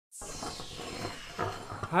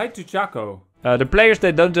Hi2Chaco. The players,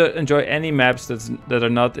 they don't enjoy any maps that are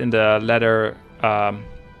not in the ladder,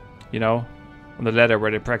 you know, on the ladder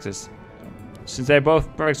where they practice. Since they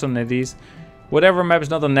both practice on Netties, whatever map is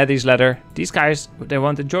not on Netties ladder, these guys, they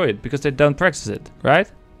won't enjoy it because they don't practice it, right?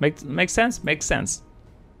 Makes sense? Makes sense.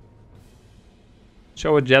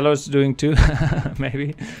 Show what Yellow's doing too,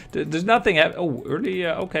 maybe. There's nothing. Oh, early.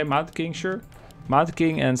 Okay, Mountain King, sure. Mountain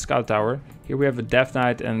King and Scout Tower. Here we have a Death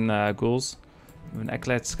Knight and ghouls. An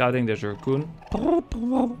Acolyte scouting. There's a raccoon.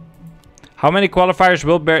 How many qualifiers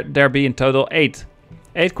will there be in total? 8.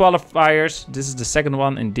 8 qualifiers. This is the second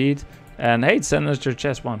one, indeed. And hey, Senator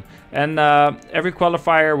Chess won. And every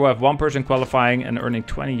qualifier will have one person qualifying and earning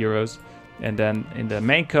 20 euros. And then in the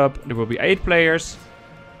main cup, there will be 8 players.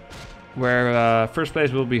 Where first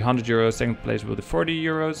place will be 100 euros, second place will be 40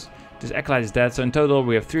 euros. This Acolyte is dead, so in total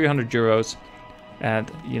we have 300 euros.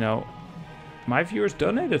 And, you know, my viewers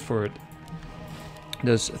donated for it.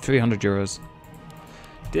 Those 300 euros.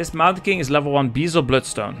 This Mountain King is level 1 Beazle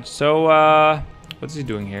Bloodstone. So, what is he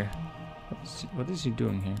doing here? What is he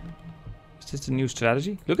doing here? Is this a new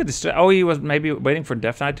strategy? Look at this. Oh, he was maybe waiting for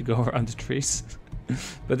Death Knight to go around the trees.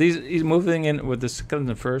 But he's moving in with the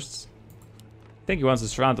skeleton first. I think he wants to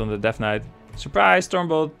surround on the Death Knight. Surprise,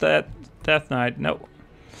 Stormbolt, Death Knight. No.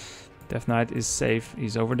 Death Knight is safe.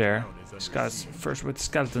 He's over there. This guy's first with the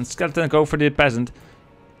skeleton. Skeleton, go for the peasant.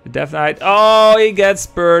 The Death Knight. Oh, he gets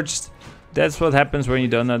purged. That's what happens when you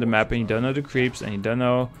don't know the map and you don't know the creeps and you don't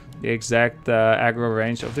know the exact aggro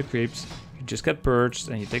range of the creeps. You just get purged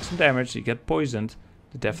and you take some damage. You get poisoned.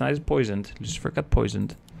 The Death Knight is poisoned. Lucifer got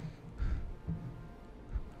poisoned.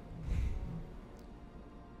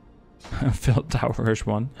 Phil Towers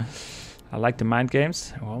won. I like the mind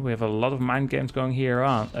games. Well, we have a lot of mind games going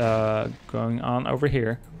on over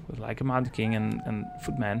here with like a Mountain King and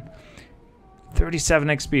Footman. 37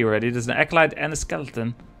 XP already. There's an Acolyte and a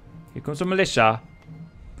skeleton. Here comes a militia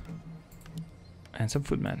and some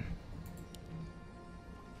Footmen.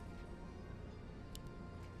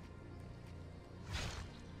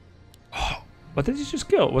 Oh, what did he just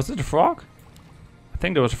kill? Was it a frog? I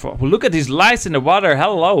think there was a frog. Well, look at these lights in the water.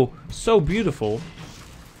 Hello. So beautiful.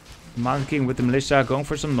 Mountain King with the militia going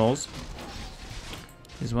for some knolls.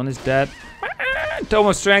 This one is dead.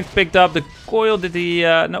 Thomas Strength picked up the coil. Did he?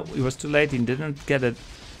 No, he was too late. He didn't get it.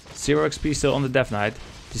 0 XP still on the Death Knight.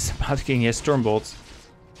 This Mountain King, he has Stormbolt.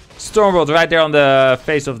 Stormbolt right there on the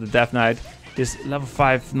face of the Death Knight. This level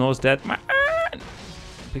 5 knoll is dead.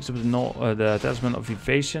 Picks up the talisman of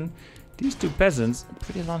evasion. These two peasants,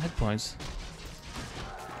 pretty long hit points.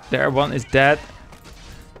 There, one is dead.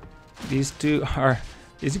 These two are...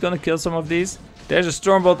 Is he gonna kill some of these? There's a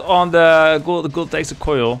Stormbolt on the ghoul. The ghoul takes a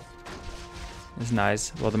coil. That's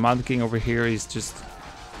nice. Well, the Mountain King over here, he's just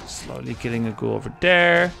slowly killing a ghoul over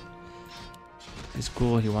there. This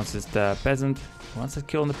ghoul, he wants this peasant. He wants to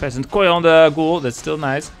kill on the peasant. Coil on the ghoul. That's still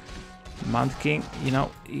nice. The Mountain King, you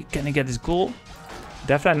know, can he get his ghoul?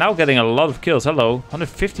 Definitely now getting a lot of kills. Hello,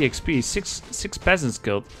 150 XP. Six peasants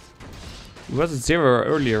killed. He was at 0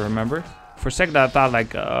 earlier, remember? For a second I thought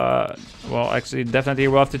like, well, actually definitely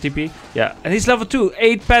we'll have to TP. Yeah, and he's level 2,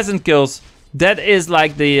 8 peasant kills. That is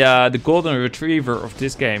like the golden retriever of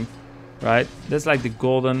this game, right? That's like the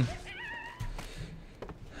golden,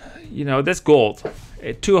 you know, that's gold.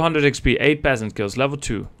 200 XP, 8 peasant kills, level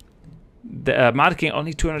 2. The Mountain King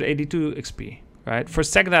only 282 XP, right? For a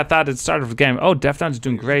second I thought at the start of the game, oh, Deathnote is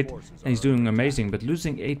doing great and he's doing amazing, but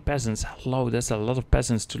losing 8 peasants, hello, that's a lot of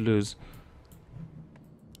peasants to lose.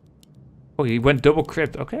 Oh, he went double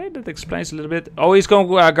crypt. Okay, that explains a little bit. Oh, he's going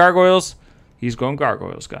gargoyles. He's going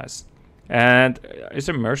gargoyles, guys. And is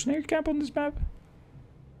there a mercenary camp on this map?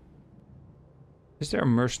 Is there a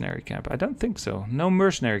mercenary camp? I don't think so. No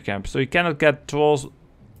mercenary camp. So you cannot get trolls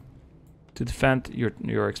to defend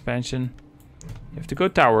your expansion. You have to go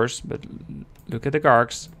towers, but look at the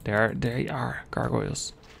gargs. There they are,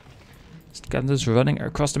 gargoyles. Skeletons running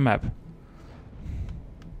across the map.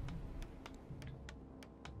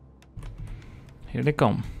 Here they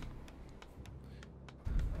come.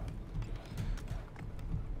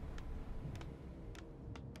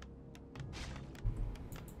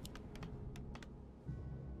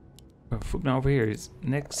 Footman over here. He's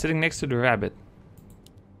sitting next to the rabbit.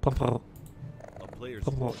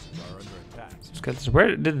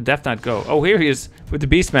 Where did the Death Knight go? Oh, here he is with the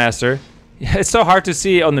Beastmaster. Yeah, it's so hard to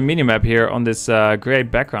see on the minimap here on this gray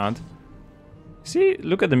background. See,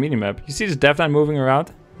 look at the minimap. You see this Death Knight moving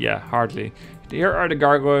around? Yeah, hardly. Here are the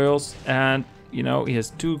gargoyles, and you know, he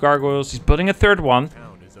has 2 gargoyles. He's building a 3rd one.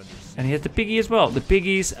 And he has the piggy as well. The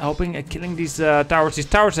piggies helping at killing these towers. These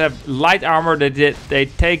towers have light armor. They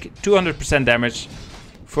take 200% damage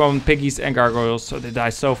from piggies and gargoyles, so they die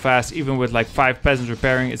so fast. Even with like 5 peasants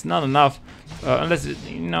repairing, it's not enough. Unless it,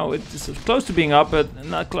 you know, it's close to being up, but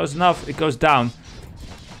not close enough. It goes down.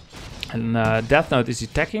 And Deathnote, is he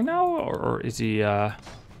attacking now, or is he?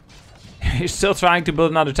 He's still trying to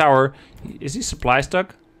build another tower. Is he supply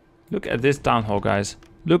stuck? Look at this town hall, guys.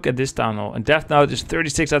 Look at this town hall. And Deathnote is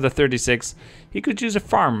 36 out of 36. He could use a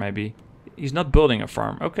farm, maybe. He's not building a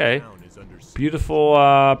farm. Okay. Beautiful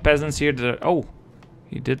peasants here. Oh,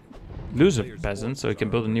 he did lose a peasant, so he can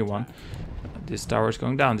build a new one. This tower is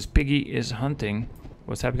going down. This piggy is hunting.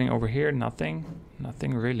 What's happening over here? Nothing.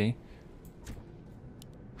 Nothing really.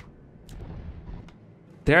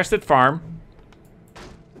 There's that farm.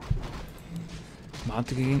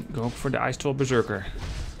 Mountain going for the Ice Troll Berserker.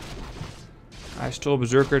 Ice Troll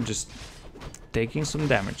Berserker just taking some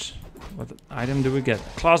damage. What item do we get?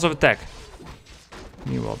 Claws of Attack.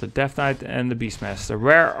 Meanwhile, the Death Knight and the Beastmaster.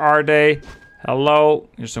 Where are they? Hello.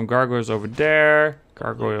 There's some gargoyles over there.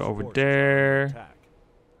 Gargoyle over there.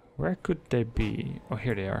 Where could they be? Oh,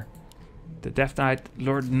 here they are. The Death Knight,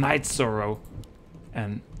 Lord Night Sorrow,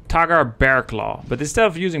 and Tagar Bearclaw. But instead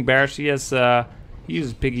of using bears, he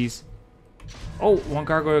uses piggies. Oh, one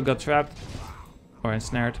gargoyle got trapped or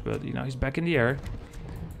ensnared, but you know, he's back in the air.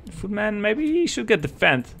 Footman, maybe he should get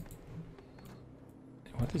defend.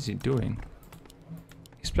 What is he doing?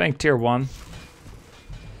 He's playing tier 1.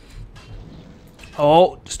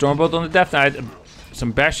 Oh, Stormbolt on the Death Knight.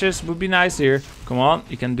 Some bashes would be nice here. Come on,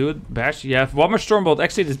 you can do it. Bash. You have one more Stormbolt.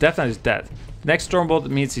 Actually, this Death Knight is dead. The next Stormbolt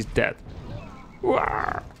means he's dead.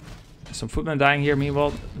 Rawr. Some footmen dying here.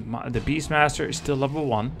 Meanwhile, the Beastmaster is still level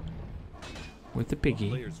 1. With the piggy.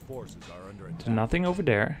 There's nothing over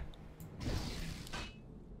there.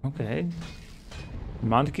 Okay. The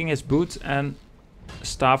Mountain King has boots and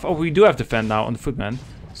staff. Oh, we do have defend now on the footmen.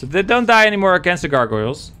 So they don't die anymore against the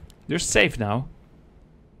gargoyles. They're safe now.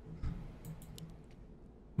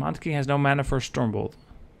 Mountain King has no mana for a Stormbolt.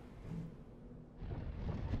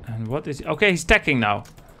 And what is he? Okay, he's stacking now.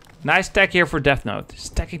 Nice stack here for Deathnote.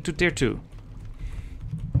 Stacking to tier 2.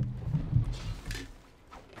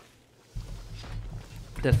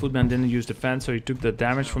 That footman didn't use defense, so he took the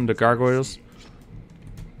damage from the gargoyles.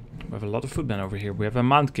 We have a lot of footmen over here. We have a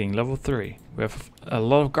Mountain King, level 3. We have a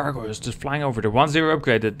lot of gargoyles just flying over there. 1-0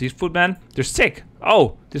 upgraded. These footmen, they're sick.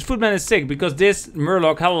 Oh, this footman is sick because this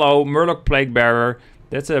Murloc, hello, Murloc Plague Bearer.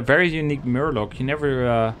 That's a very unique Murloc. You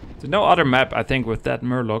never, there's no other map, I think, with that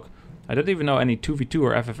Murloc. I don't even know any 2v2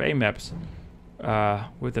 or FFA maps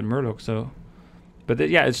with that Murloc, so. But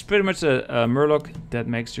yeah, it's pretty much a Murloc that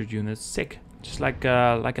makes your units sick. Just like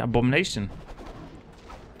Abomination.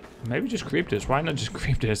 Maybe just creep this. Why not just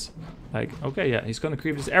creep this? Like, okay, yeah, he's gonna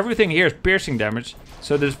creep this. Everything here is piercing damage.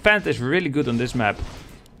 So the defense is really good on this map.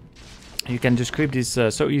 You can just creep this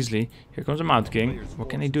so easily. Here comes the Mountain King. What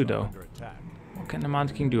can he do though? What can the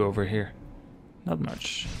Mountain King do over here? Not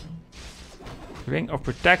much. Ring of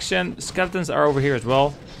Protection. Skeletons are over here as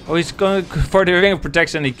well. Oh, he's going for the Ring of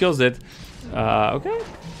Protection. He kills it. Okay.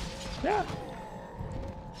 Yeah.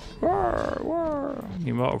 War, war.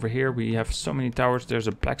 Meanwhile, over here we have so many towers. There's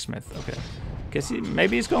a blacksmith. Okay. Guess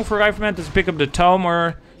maybe he's going for rifleman. Does he pick up the tome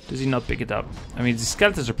or does he not pick it up? I mean, the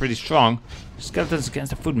skeletons are pretty strong. Skeletons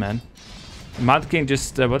against the footman. The Mountain King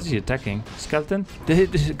just, what is he attacking? Skeleton?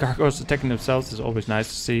 The gargoyles attacking themselves is always nice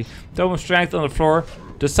to see. Tome of Strength on the floor.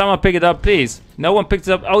 Does someone pick it up, please? No one picks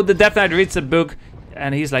it up. Oh, the Death Knight reads the book.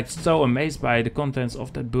 And he's like so amazed by the contents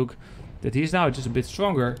of that book that he's now just a bit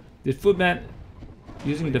stronger. This footman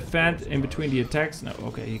using the defend in between the attacks. No,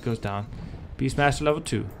 okay, he goes down. Beastmaster level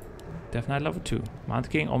 2. Death Knight level 2.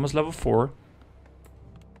 Mountain King almost level 4.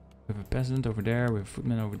 We have a peasant over there. We have a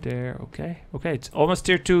footman over there. Okay, okay, it's almost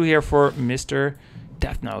tier 2 here for Mr.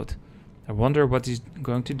 Deathnote. I wonder what he's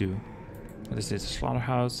going to do. What is this?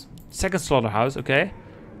 Slaughterhouse. Second slaughterhouse, okay.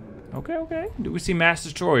 Okay, okay. Do we see mass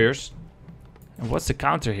destroyers? And what's the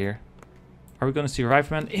counter here? Are we gonna see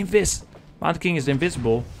rifleman? Invis! Mountain King is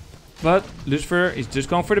invisible. But Lucifer is just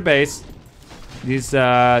going for the base. These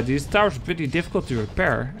towers are pretty difficult to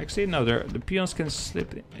repair. Actually, no, the peons can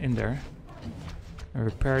slip in there and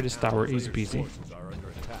repair this tower easy peasy.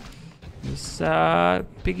 This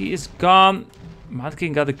piggy is gone. Mountain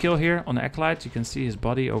King got a kill here on the acolyte. You can see his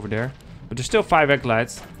body over there. But there's still 5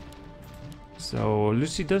 acolytes. So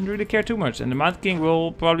Lucy doesn't really care too much. And the Mountain King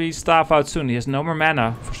will probably staff out soon. He has no more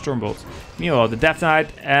mana for Stormbolts. Meanwhile, the Death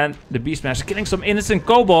Knight and the Beastmaster killing some innocent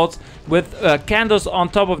kobolds with candles on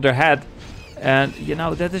top of their head. And you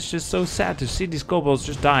know, that is just so sad to see these kobolds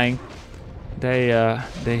just dying. They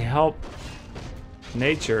help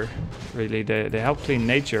nature, really. They help clean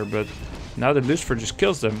nature, but now that Lucifer just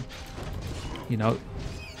kills them, you know,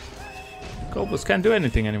 Kobolds can't do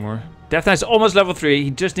anything anymore. Death Knight's almost level 3.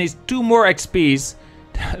 He just needs 2 more XPs.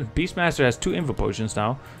 Beastmaster has 2 Invo Potions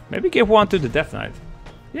now. Maybe give 1 to the Death Knight.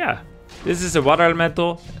 Yeah. This is a water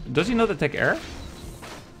elemental. Does he not attack air?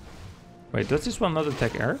 Wait, does this one not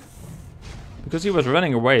attack air? Because he was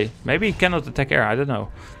running away. Maybe he cannot attack air. I don't know.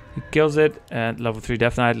 He kills it. And level 3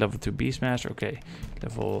 Death Knight. Level 2 Beastmaster. Okay.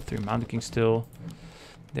 Level 3 Mountain King still.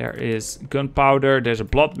 There is Gunpowder. There's a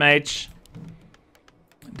Blood Mage.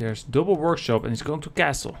 There's Double Workshop. And he's going to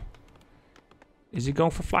Castle. Is he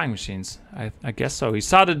going for Flying Machines? I guess so. He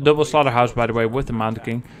saw the Double Slaughterhouse, by the way, with the Mountain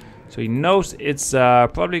King. So he knows it's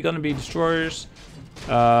probably going to be Destroyers.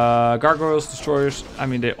 Gargoyles, Destroyers. I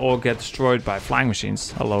mean, they all get destroyed by Flying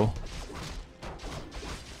Machines. Hello.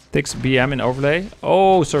 6 BM in overlay.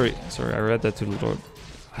 Oh, sorry. Sorry, I read that to the Lord.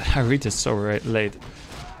 I read this so late.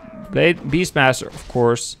 Blade Beastmaster, of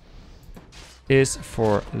course, is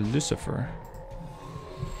for Lucifer.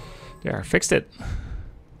 There, I fixed it.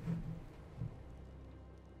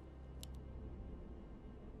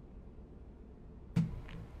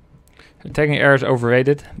 Attacking air is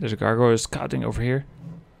overrated. There's a gargoyle scouting over here.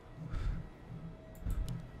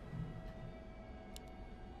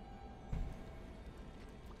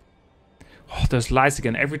 Oh, those lights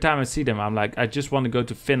again. Every time I see them, I'm like, I just want to go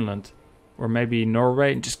to Finland. Or maybe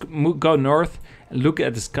Norway. And just go north and look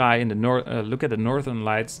at the sky in the north. Look at the northern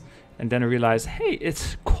lights. And then I realize, hey,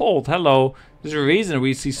 it's cold. Hello. There's a reason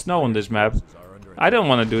we see snow on this map. I don't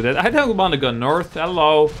want to do that. I don't want to go north.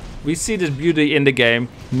 Hello. We see this beauty in the game.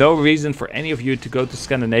 No reason for any of you to go to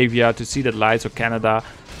Scandinavia to see the lights, or Canada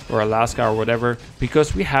or Alaska or whatever,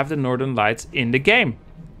 because we have the northern lights in the game.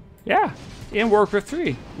 Yeah, in Warcraft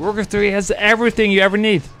 3. Warcraft 3 has everything you ever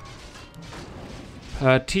need.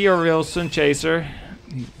 T-Real Sun Chaser.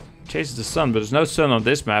 He chases the sun, but there's no sun on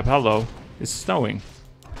this map. Hello. It's snowing.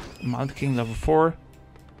 Mountain King level 4.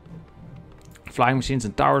 Flying Machines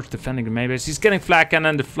and Towers defending the main base. He's getting Flag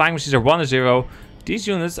Cannon. The Flying Machines are 1-0. These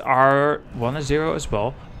units are 1-0 as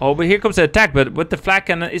well. Oh, but here comes the attack. But with the Flag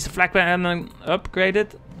Cannon, is the Flag Cannon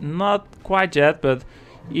upgraded? Not quite yet, but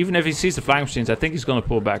even if he sees the Flying Machines, I think he's going to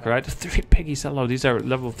pull back, right? 3 piggies. Hello, these are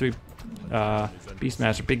level 3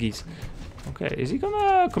 Beastmaster piggies. Okay, is he going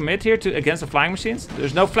to commit here against the Flying Machines?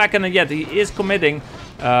 There's no Flag Cannon yet. He is committing.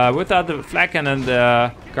 Without the Flag Cannon,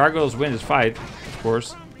 the Gargoyles win this fight, of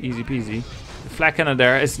course. Easy peasy. The Flag Cannon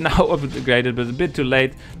there is now upgraded, but a bit too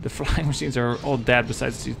late. The Flying Machines are all dead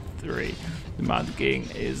besides these 3. The Mountain King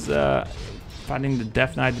is fighting the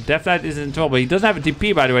Death Knight. The Death Knight is in trouble. He doesn't have a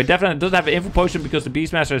TP, by the way. Death Knight doesn't have an Info Potion because the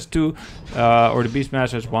Beastmaster has 2. Or the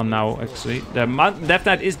Beastmaster has 1 now, actually. The Death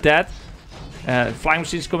Knight is dead. Flying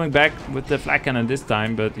Machines coming back with the Flag Cannon this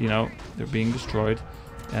time, but, you know, they're being destroyed.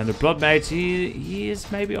 And the Blood Mage, he is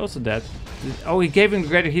maybe also dead. Oh, he gave him the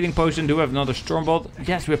Greater Healing Potion. Do we have another Stormbolt?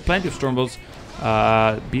 Yes, we have plenty of Stormbolts.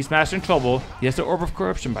 Beastmaster in trouble. He has the Orb of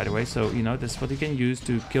Corruption, by the way, so, you know, that's what he can use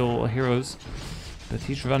to kill heroes. But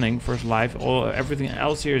he's running for his life. Everything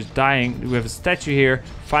else here is dying. We have a statue here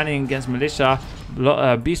fighting against Militia.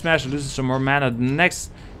 Beastmaster loses some more mana. The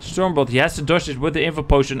next Stormbolt, he has to dodge it with the Info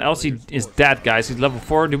Potion, else he is dead, guys. He's level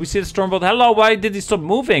 4. Did we see the Stormbolt? Hello, why did he stop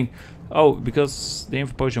moving? Oh, because the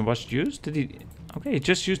Info Potion was used? Did he? Okay, he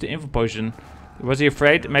just used the Info Potion. Was he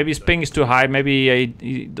afraid? Maybe his ping is too high. Maybe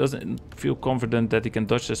he doesn't feel confident that he can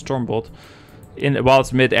dodge the Stormbolt while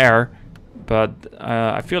it's mid-air. But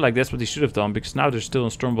I feel like that's what he should have done, because now there's still a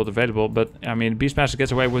Stormbolt available. But, I mean, Beastmaster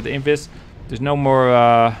gets away with the Invis. There's no more...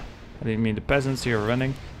 I didn't mean the peasants here are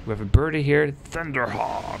running. We have a birdie here.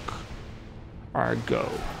 Thunderhawk. Argo.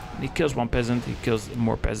 He kills 1 peasant. He kills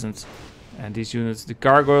more peasants. And these units, the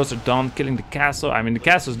gargoyles are done killing the castle. I mean, the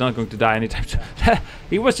castle is not going to die anytime soon.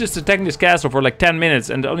 He was just attacking this castle for like 10 minutes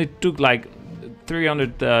and only took like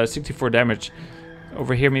 364 damage.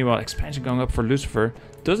 Over here, meanwhile, expansion going up for Lucifer.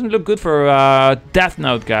 Doesn't look good for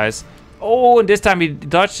Deathnote, guys. Oh, and this time he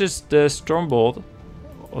dodges the Stormbolt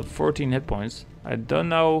at 14 hit points. I don't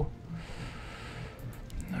know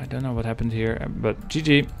what happened here, but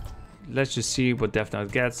GG. Let's just see what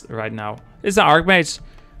Deathnote gets right now. It's an Archmage.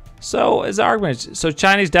 So, it's an Archmage. So,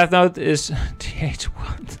 Chinese Deathnote is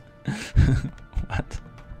TH1. What?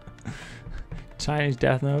 Chinese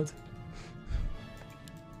Deathnote?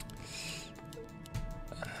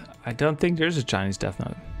 I don't think there's a Chinese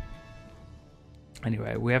Deathnote.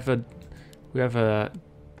 Anyway, we have a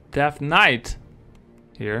Death Knight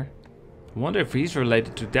here. I wonder if he's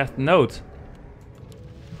related to Deathnote.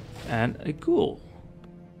 And a ghoul.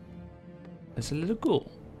 It's a little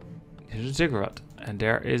ghoul. Here's a ziggurat. And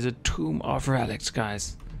there is a Tomb of Relics,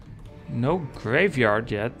 guys. No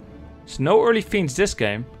graveyard yet. There's no early fiends this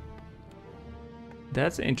game.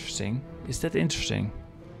 That's interesting. Is that interesting?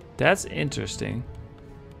 That's interesting.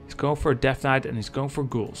 He's going for a Death Knight and he's going for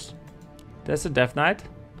ghouls. That's a Death Knight.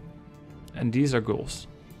 And these are ghouls.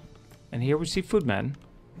 And here we see Footman.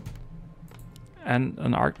 And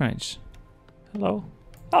an Archmage. Hello.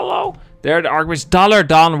 Hello. There the Archmage. Dollar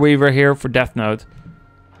Dawn Weaver here for Deathnote.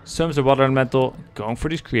 Summons the Water Elemental. Going for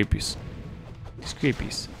these creepies. These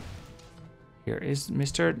creepies. Here is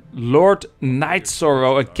Mr. Lord Night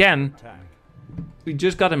Sorrow again. We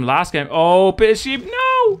just got him last game. Oh, Piss Sheep.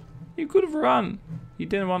 No. He could have run. He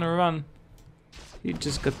didn't want to run. He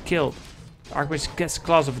just got killed. Archmage gets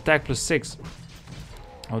class of attack +6.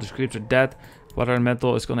 Oh, the creeps are dead. Water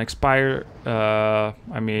Elemental is gonna expire.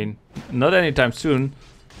 I mean, not anytime soon.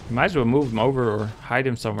 You might as well move him over or hide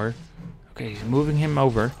him somewhere. Okay, he's moving him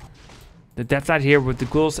over. The Death Knight here with the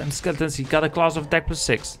ghouls and skeletons. He got a class of attack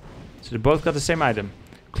 +6. So they both got the same item.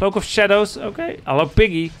 Cloak of Shadows. Okay. Hello,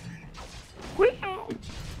 Piggy.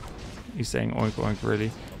 He's saying oink oink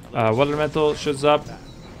really. Water Elemental shows up.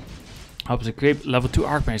 Opposite creep. Level 2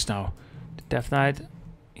 Archmage now. The Death Knight.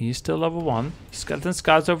 He's still level 1. Skeleton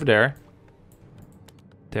Scouts over there.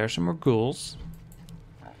 There's some more ghouls.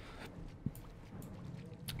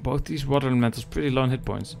 Both these Water Elementals pretty low on hit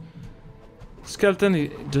points.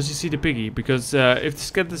 Skeleton, does he see the Piggy? Because if the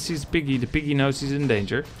Skeleton sees the Piggy knows he's in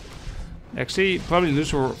danger. Actually, probably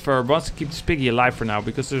Lucifer wants to keep this Piggy alive for now,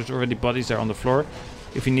 because there's already bodies there on the floor.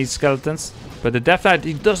 If he needs skeletons. But the Death Knight,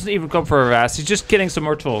 he doesn't even come for a harass. He's just killing some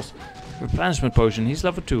more trolls. Replenishment Potion, he's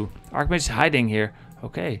level 2. Archmage is hiding here.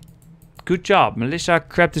 Okay. Good job. Militia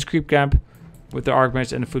grabbed this creep camp with the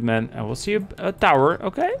Archmage and the Footman. And we'll see a tower.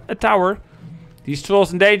 Okay, a tower. These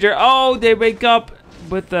trolls in danger. Oh, they wake up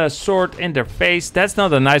with a sword in their face. That's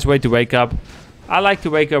not a nice way to wake up. I like to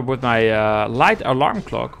wake up with my light alarm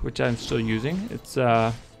clock, which I'm still using. It's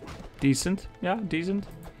decent. Yeah, decent.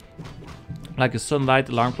 Like a sunlight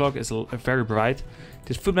alarm clock is very bright.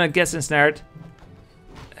 This Footman gets ensnared.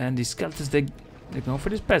 And these skeletons, they go for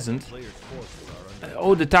this peasant.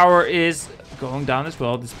 Oh, the tower is going down as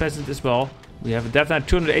well. This peasant as well. We have a Death Knight,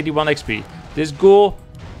 281 XP. This ghoul,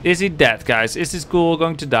 is he dead, guys? Is this ghoul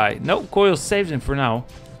going to die? No, Coil saves him for now.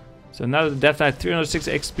 So now the Death Knight, 306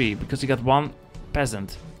 XP because he got one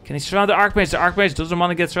peasant. Can he surround the Archmage? The Archmage doesn't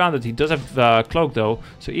want to get surrounded. He does have Cloak though.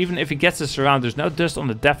 So even if he gets the surround, there's no dust on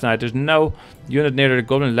the Death Knight. There's no unit near the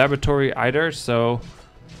Golden Laboratory either. So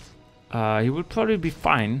he would probably be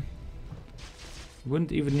fine. He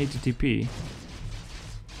wouldn't even need to TP.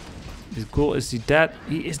 This ghoul, is he dead?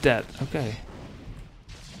 He is dead. Okay.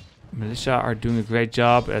 Militia are doing a great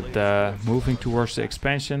job at moving towards the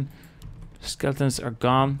expansion. Skeletons are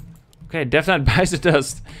gone. Okay, Death Knight buys the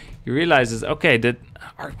dust. He realizes, okay, the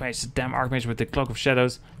Archmage, the damn Archmage with the Cloak of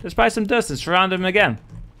Shadows. Let's buy some dust and surround him again.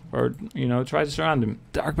 Or, you know, try to surround him.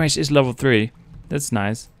 The Archmage is level 3. That's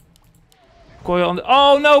nice. Coil on the...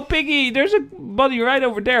 Oh no, Piggy! There's a body right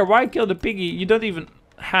over there. Why kill the Piggy? You don't even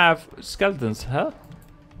have skeletons, huh?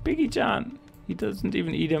 Piggy John. He doesn't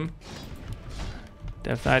even eat him.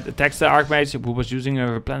 Death Knight attacks the Archmage who was using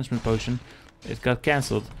a replenishment potion. It got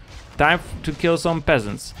cancelled. Time to kill some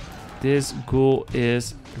peasants. This ghoul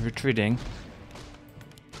is retreating.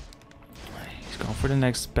 He's going for the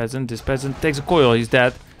next peasant. This peasant takes a coil. He's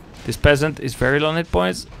dead. This peasant is very low on hit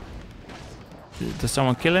points. Does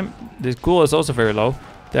someone kill him? This ghoul is also very low.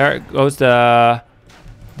 There goes the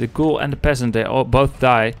ghoul and the peasant. They all both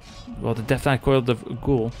die. Well, the Death Knight coiled the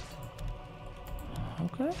ghoul.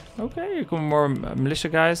 Okay, okay. Here come more militia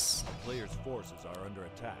guys. Player's forces are under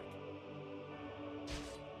attack.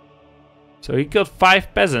 So he killed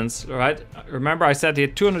 5 peasants, right? Remember I said he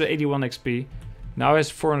had 281 XP. Now he has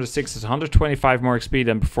 406. It's 125 more XP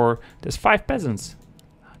than before. There's 5 peasants.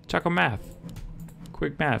 Chaco math.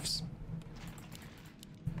 Quick maths.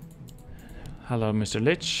 Hello, Mr.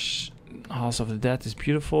 Lich. House of the Dead is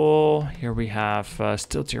beautiful. Here we have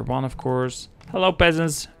still tier 1, of course. Hello,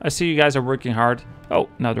 peasants. I see you guys are working hard. Oh,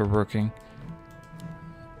 now they're working.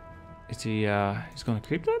 Is he, he's gonna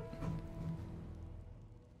creep that?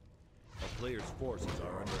 Player's forces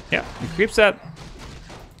are under Yeah, he creeps that.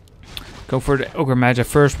 Go for the Ogre Magi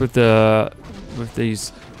first with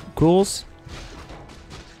these ghouls.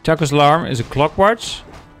 Chaco's alarm is a clock watch.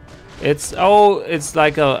 It's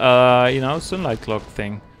like a you know, sunlight clock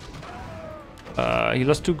thing. He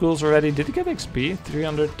lost 2 ghouls already. Did he get XP?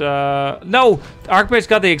 300 no! The Archmage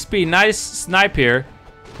got the XP. Nice snipe here.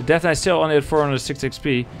 The Death Knight still only at 406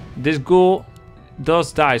 XP. This ghoul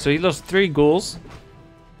does die. So he lost 3 ghouls.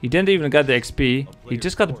 He didn't even get the XP. He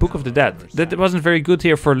just got the Book of the Dead. That wasn't very good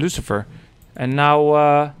here for Lucifer. And now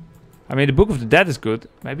I mean the Book of the Dead is good.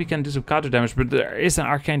 Maybe he can do some counter damage, but there is an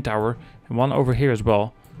Arcane Tower and one over here as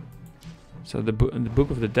well. So the Book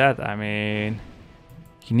of the Dead, I mean,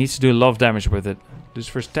 He needs to do a lot of damage with it.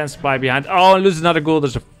 Lucifer's 10 supply behind. Oh, and loses another ghoul.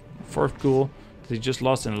 There's a 4th ghoul that he just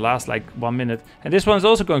lost in the last like 1 minute. And this one's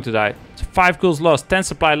also going to die. So 5 ghouls lost. 10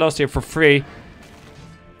 supply lost here for free.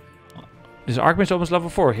 This Archmage's almost level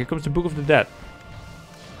 4. Here comes the Book of the Dead.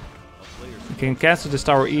 You can cancel this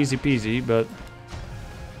tower easy peasy, but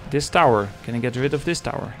this tower, can I get rid of this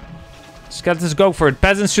tower? Skeletons go for it.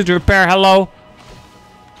 Peasants should repair. Hello.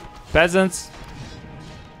 Peasants.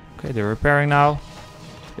 Okay, they're repairing now.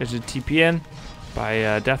 There's a TP in by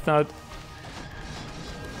Deathnote.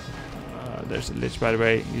 There's a Lich, by the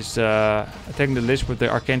way. He's attacking the Lich with the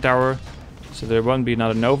Arcane Tower. So there won't be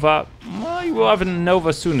another Nova. Well, you will have a Nova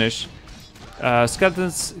soonish.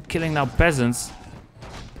 Skeletons killing now peasants.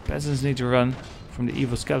 Peasants need to run from the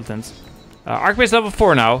evil skeletons. Archmage level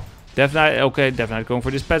 4 now. Deathnote, okay, Deathnote going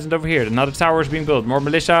for this peasant over here. Another tower is being built. More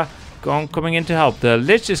militia coming in to help. The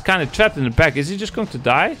Lich is kind of trapped in the back. Is he just going to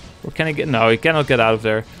die? Or can he get... No, he cannot get out of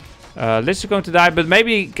there. Lich is going to die, but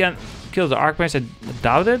maybe he can kill the Archmage. I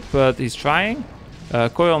doubt it, but he's trying.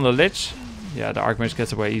 Coil on the Lich. Yeah, the Archmage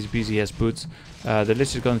gets away easy peasy. He has boots. The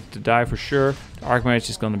Lich is going to die for sure. The Archmage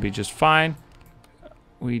is going to be just fine.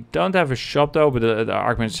 We don't have a shop though, but the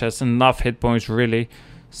Archmage has enough hit points really.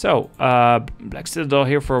 So, Black Citadel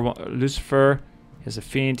here for Lucifer. He has a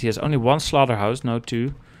Fiend. He has only 1 slaughterhouse, no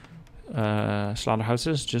 2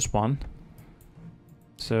 slaughterhouses, just 1.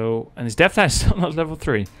 So, and his Death Knight is still not level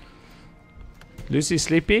 3. Lucy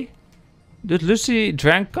sleepy? Dude, Lucy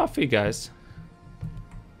drank coffee, guys.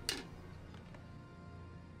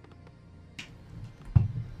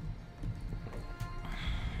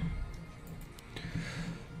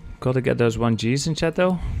 Gotta get those 1Gs in chat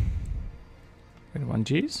though. Wait,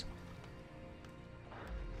 1Gs?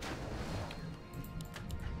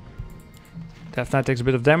 Death Knight takes a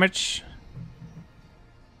bit of damage.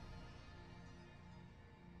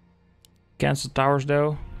 Cancel towers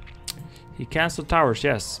though. He canceled towers,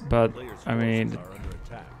 yes, but I mean,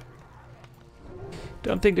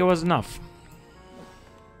 don't think there was enough.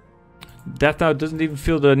 Deathnote doesn't even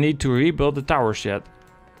feel the need to rebuild the towers yet.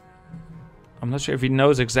 I'm not sure if he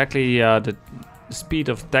knows exactly the speed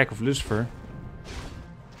of attack of Lucifer.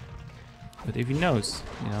 But if he knows,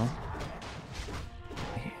 you know,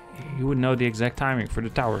 he would know the exact timing for the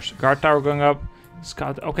towers. Guard tower going up.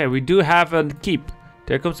 Scout. Okay, we do have a keep.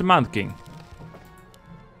 There comes the Mountain King.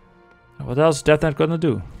 What else is Death Knight gonna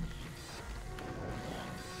do?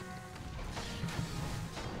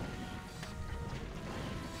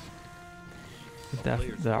 The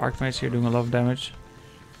Archmage here doing a lot of damage.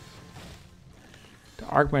 The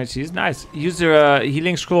Archmage, he's nice. Use a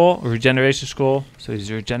healing scroll, regeneration scroll. So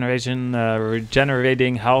he's regeneration,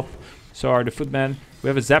 regenerating health. So are the footmen. We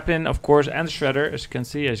have a Zeppelin, of course, and a Shredder, as you can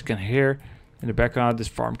see, as you can hear in the background. This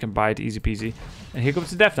farm can bite easy peasy. And here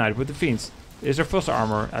comes the Death Knight with the Fiends. Is there Frost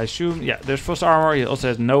Armor? I assume, yeah, there's Frost Armor. He also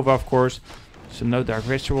has Nova, of course. So no Dark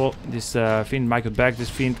Ritual. This Fiend might get back.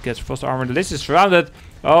 This Fiend gets Frost Armor. The Lich is surrounded.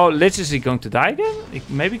 Oh, Lich, is he going to die again?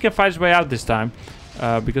 Maybe he can fight his way out this time.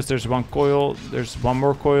 Because there's 1 coil. There's 1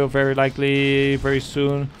 more coil very likely very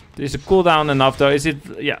soon. Is the cooldown enough though? Is it?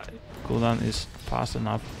 Yeah, cooldown is fast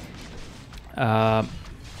enough.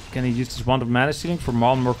 Can he use this Wand of Mana Stealing for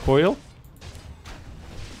 1 more coil?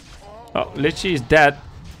 Oh, Lichy is dead.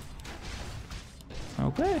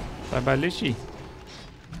 Okay, bye-bye Lichy.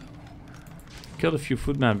 Killed a few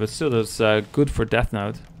footmen, but still that's good for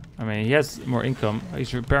Deathnote. I mean, he has more income.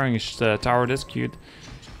 He's repairing his tower, that's cute.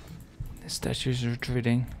 The statue is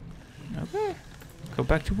retreating. Okay, go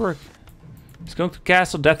back to work. He's going to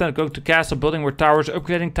castle, Deathnote going to castle, building more towers,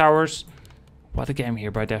 upgrading towers. What a game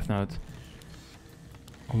here by Deathnote.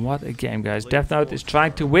 What a game, guys. Deathnote is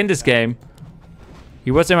trying to win this game. He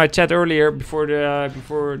was in my chat earlier before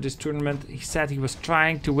this tournament. He said he was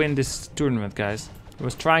trying to win this tournament, guys. He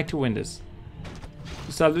was trying to win this.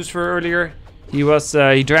 You saw Lucifer earlier. He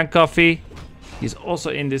drank coffee. He's also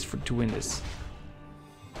in this to win this.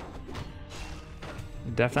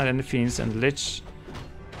 The Death Knight and the Fiends and the Lich.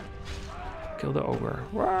 Kill the Ogre.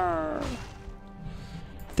 Roar.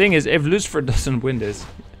 Thing is, if Lucifer doesn't win this,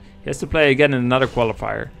 he has to play again in another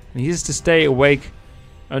qualifier. And he has to stay awake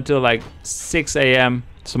until like 6 AM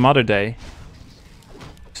some other day.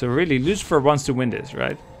 So really, Lucifer wants to win this,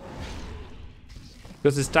 right?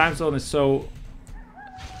 Because his time zone is so,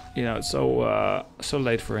 you know, so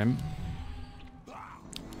late for him.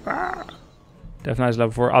 Death Knight is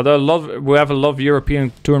level 4. Although we have a lot of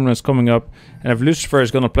European tournaments coming up, and if Lucifer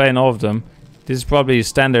is gonna play in all of them, this is probably a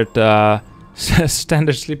standard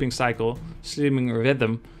standard sleeping cycle, sleeping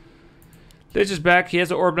rhythm. Lich is back. He has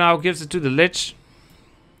the orb now. Gives it to the Lich.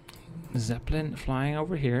 Zeppelin flying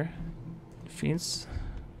over here. Fiends.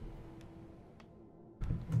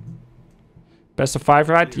 Best of 5,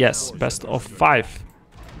 right? Yes, best of 5.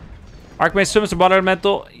 Archmage summons the water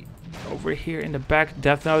elemental. Over here in the back,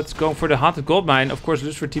 Deathnote is going for the haunted gold mine. Of course,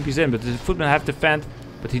 Lucifer TP's in, but the footmen have to defend.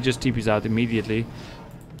 But he just TP's out immediately.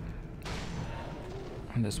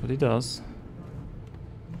 And that's what he does.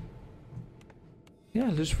 Yeah,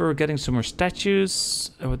 Lucifer getting some more statues.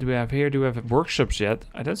 What do we have here? Do we have workshops yet?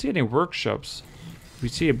 I don't see any workshops. We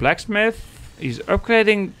see a blacksmith. He's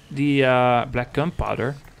upgrading the black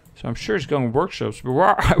gunpowder. So I'm sure he's going workshops. But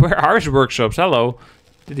where are his workshops? Hello.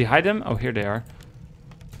 Did he hide them? Oh, here they are.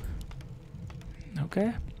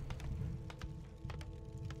 Okay.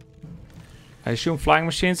 I assume flying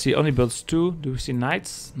machines. He only builds 2. Do we see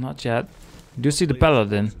knights? Not yet. We do see the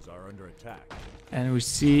paladin. And we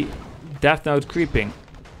see Deathnote creeping.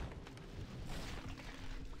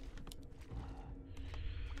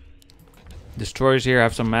 Destroyers here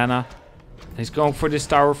have some mana. He's going for this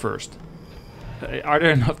tower first. Are there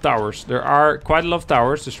enough towers? There are quite a lot of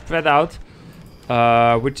towers. They're spread out.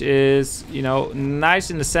 Which is, you know, nice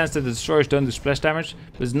in the sense that the destroyers don't do splash damage.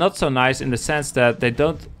 But it's not so nice in the sense that they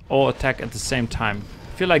don't all attack at the same time.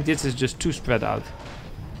 I feel like this is just too spread out.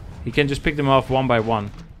 He can just pick them off one by one.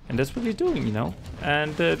 And that's what he's doing, you know.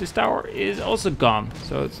 And this tower is also gone.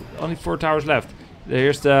 So it's only 4 towers left.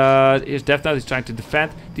 Here's Deathnote. He's trying to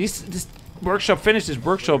defend. This workshop, finish this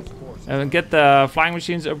workshop. And get the flying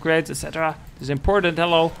machines upgrades, etc. This is important.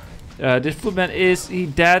 Hello. This footman, is he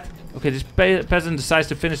dead? Okay, this peasant decides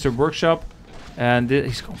to finish the workshop. And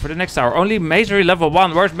he's going for the next tower. Only Masonry level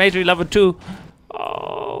 1. Where's Masonry level 2?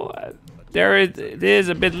 Oh, there it is,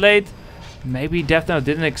 a bit late. Maybe Deathnote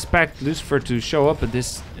didn't expect Lucifer to show up at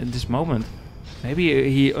this moment.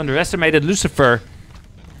 Maybe he underestimated Lucifer.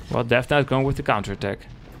 Well, Deathnote going with the counterattack.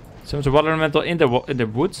 Summons a water elemental in the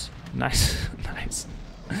woods. Nice, nice.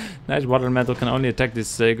 Nice water elemental can only attack this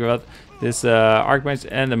Ziggurat, this Archmage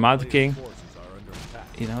and the Mountain King.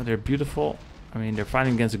 You know, they're beautiful. I mean, they're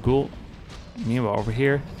fighting against a ghoul. Meanwhile, over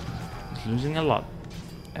here, he's losing a lot.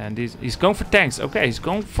 And he's going for tanks. Okay, he's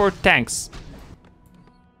going for tanks.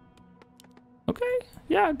 Okay,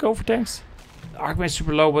 yeah, go for tanks. Archmage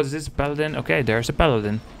super low. What is this? Paladin? Okay, there's a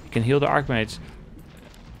paladin. You can heal the Archmage.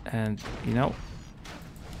 And, you know,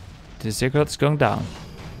 the Ziggurat is going down.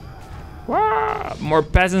 Wow, more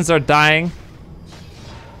peasants are dying.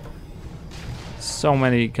 So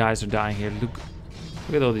many guys are dying here. Look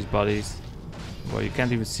at all these bodies. Well, you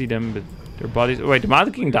can't even see them, but their bodies. Oh, wait, the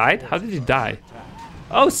Mountain King died? How did he die?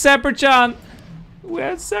 Oh, Sapper-chan! We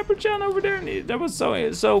had Sapper-chan over there. And that was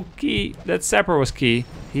so key. That Sapper was key.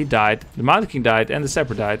 He died. The Mountain King died, and the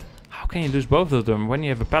Sapper died. How can you lose both of them when you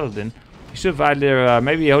have a paladin? You should have either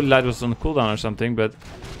maybe Holy Light was on the cooldown or something, but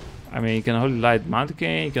I mean, you can Holy Light Mountain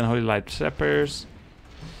King, you can Holy Light Sappers.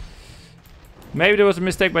 Maybe there was a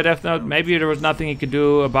mistake by Deathnote. Maybe there was nothing he could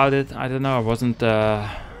do about it. I don't know. I wasn't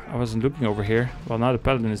looking over here. Well, now the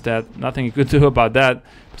Paladin is dead. Nothing he could do about that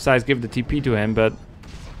besides give the TP to him. But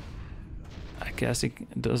I guess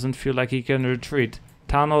it doesn't feel like he can retreat.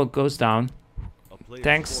 Town Hall goes down.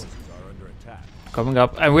 Tanks coming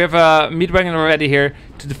up, and we have a meat wagon already here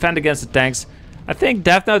to defend against the tanks. I think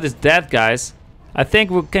Deathnote is dead, guys. I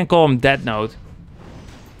think we can call him Deathnote.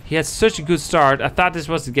 He had such a good start. I thought this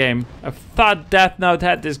was the game. I thought Deathnote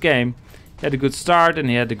had this game. He had a good start and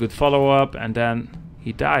he had a good follow-up, and then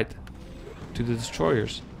he died to the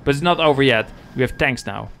destroyers. But it's not over yet. We have tanks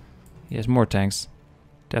now. He has more tanks.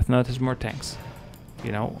 Deathnote has more tanks.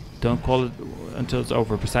 You know, don't call it until it's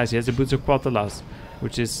over. Besides, he has the Boots of Quatalas,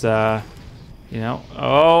 which is, you know.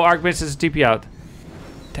 Oh, Archmage is a TP out.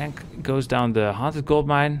 Tank goes down the Haunted Gold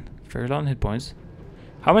Mine. Very low on hit points.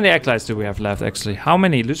 How many Acolytes do we have left, actually? How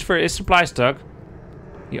many? Lucifer is supply stuck.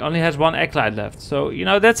 He only has 1 Acolyte left. So, you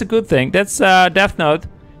know, that's a good thing. That's Deathnote.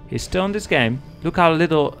 He's still in this game. Look how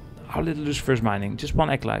little Lucifer is mining. Just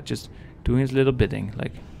 1 Acolyte. Just doing his little bidding.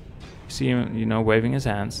 Like, you see him, you know, waving his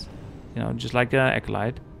hands. You know, just like an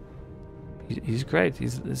Acolyte. He's great.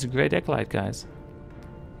 He's a great Acolyte, guys.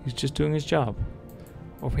 He's just doing his job.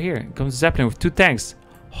 Over here comes Zeppelin with 2 tanks.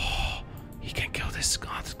 Oh, he can kill this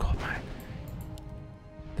Haunted Gold Mine.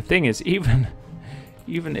 The thing is, even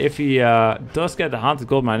if he does get the Haunted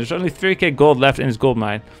Gold Mine, there's only 3k gold left in his gold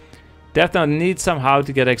mine. Deathnote needs somehow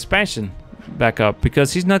to get expansion back up,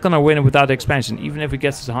 because he's not gonna win it without expansion, even if he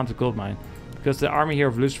gets his Haunted Gold Mine. Because the army here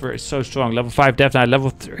of Lucifer is so strong. Level 5 Death Knight, level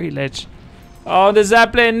 3 Lich. Oh, the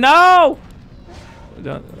Zeppelin, no!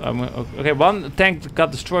 Okay, 1 tank got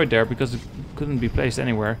destroyed there because it couldn't be placed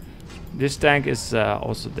anywhere. This tank is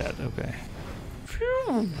also dead, okay.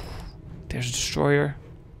 Phew. There's a destroyer.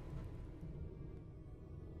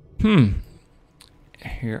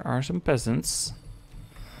 Here are some peasants.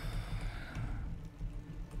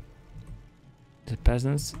 The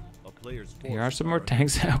peasants. A player's Here are forces some more under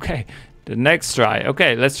tanks. Okay, the next try.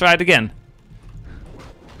 Okay, let's try it again.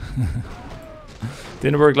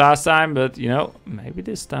 Didn't work last time, but you know, maybe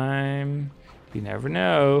this time. You never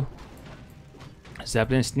know.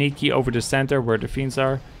 Zeppelin sneaky over the center where the fiends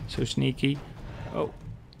are. So sneaky. Oh.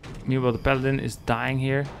 Meanwhile, the paladin is dying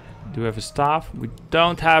here. Do we have a staff? We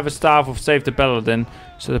don't have a staff of save the paladin.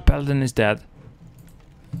 So the paladin is dead.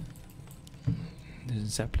 There's a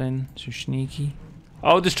zeppelin. So sneaky.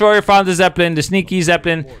 Oh, destroyer found the zeppelin. The sneaky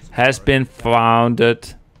zeppelin has been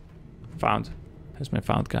founded. Found. Has been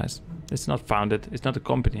found, guys. It's not founded. It's not a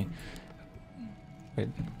company. Wait.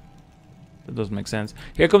 That doesn't make sense.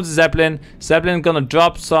 Here comes the zeppelin. Zeppelin gonna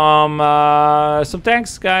drop some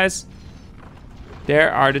tanks, guys.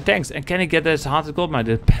 There are the tanks. And can he get this haunted gold mine?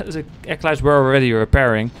 The acolytes were already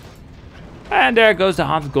repairing. And there goes the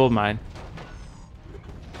haunted gold mine.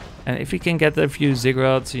 And if he can get a few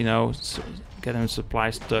ziggurats, you know, get him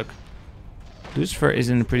supply stuck. Lucifer is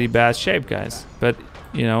in pretty bad shape, guys. But,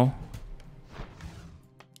 you know,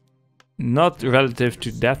 not relative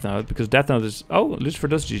to Deathnote, because Deathnote is... Oh, Lucifer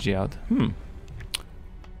does GG out.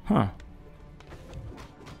 Huh.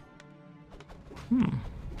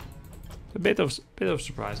 A bit of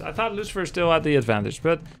surprise. I thought Lucifer still had the advantage,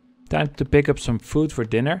 but time to pick up some food for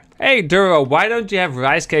dinner. Hey, Duro, why don't you have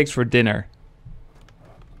rice cakes for dinner?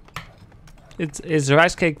 It's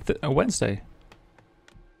rice cake Wednesday.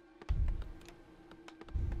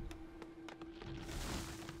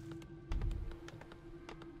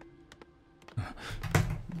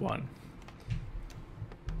 One.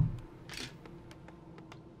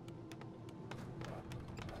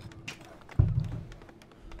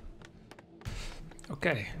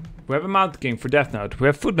 Okay, we have a Mountain King for Deathnote. We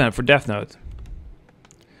have Footman for Deathnote.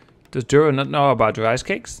 Does Duro not know about the rice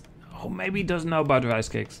cakes? Oh, maybe he doesn't know about the rice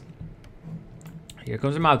cakes. Here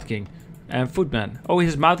comes the Mountain King. And Footman. Oh, he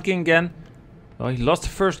has Mountain King again. Well, he lost the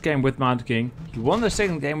first game with Mountain King. He won the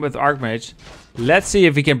second game with Archmage. Let's see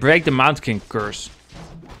if he can break the Mountain King curse.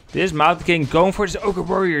 This Mountain King going for his Ogre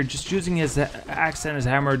Warrior. Just using his axe and his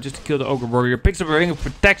hammer just to kill the Ogre Warrior. Picks up a Ring of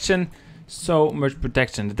Protection. So much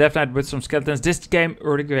protection. The Death Knight with some skeletons. This game,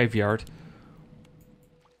 early graveyard.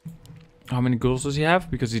 How many ghouls does he have?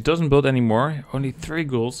 Because he doesn't build anymore. Only 3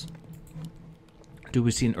 ghouls. Do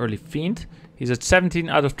we see an early fiend? He's at 17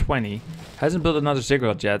 out of 20. Hasn't built another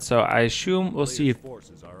ziggurat yet. So I assume we'll see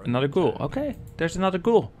another ghoul. Okay, there's another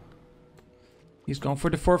ghoul. He's going for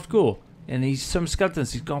the 4th ghoul. And he's some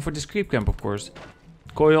skeletons. He's going for this creep camp, of course.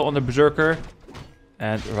 Coil on the Berserker.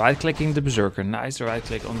 And right-clicking the Berserker. Nice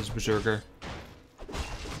right-click on this Berserker.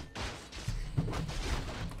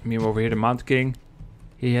 Meanwhile, over here, the Mountain King.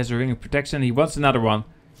 He has a Ring of Protection. He wants another one.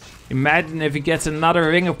 Imagine if he gets another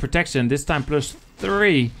Ring of Protection. This time plus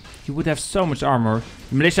 3. He would have so much armor.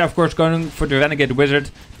 The Militia, of course, going for the Renegade Wizard.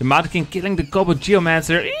 The Mountain King killing the Kobold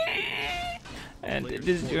Geomancer. And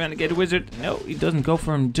this is the Renegade Wizard. No, he doesn't go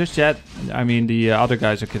for him just yet. I mean, the other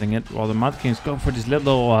guys are killing it. While the Mountain King is going for this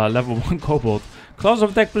little level 1 Kobold. Claws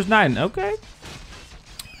of attack plus 9. Okay.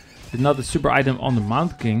 Another super item on the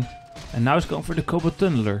Mountain King. And now he's going for the Kobold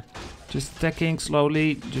Tunneler. Just attacking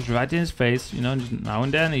slowly. Just right in his face. You know, just now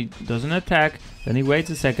and then he doesn't attack. Then he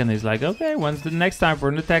waits a second. He's like, okay, when's the next time for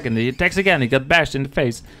an attack? And he attacks again. He got bashed in the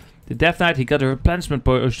face. The Death Knight, he got a replenishment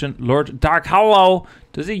potion. Lord Dark Hollow.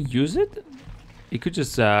 Does he use it? He could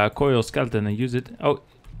just coil skeleton and use it. Oh,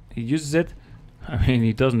 he uses it. I mean,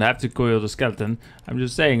 he doesn't have to coil the skeleton. I'm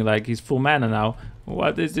just saying, like, he's full mana now.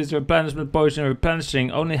 What is this replenishment potion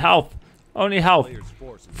replenishing? Only health. Only health.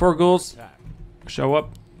 4 ghouls. Show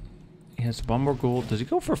up. He has 1 more ghoul. Does he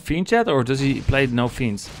go for fiend yet? Or does he play no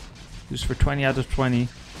fiends? Just for 20 out of 20.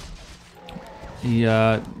 He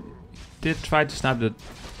did try to snap that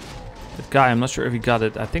guy. I'm not sure if he got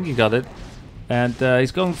it. I think he got it. And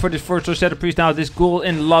he's going for this 4th Shadow Priest now. This ghoul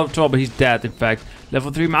in a lot of trouble. He's dead, in fact.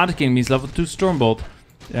 Level 3 Mountain King means level 2 Stormbolt.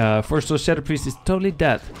 4th Shadow Priest is totally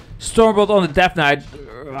dead. Stormbolt on the Death Knight.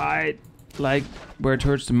 Right, like where it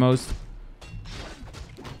hurts the most.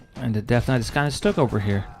 And the Death Knight is kind of stuck over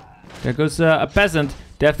here. There goes a peasant.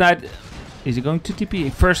 Death Knight. Is he going to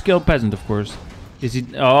TP? First kill peasant, of course. Is he?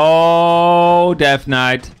 Oh, Death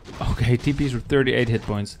Knight. Okay, TPs with 38 hit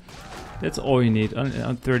points. That's all you need.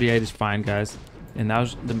 On 38 is fine, guys. And now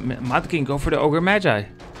the Mountain King go for the Ogre Magi.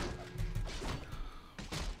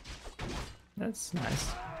 That's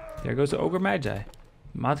nice. There goes the Ogre Magi.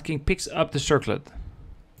 Mountain King picks up the circlet.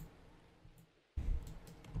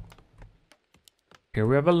 Here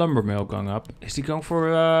we have a lumber mill going up. Is he going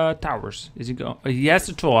for towers? Is he going? He has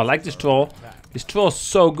the troll. I like this troll. This troll is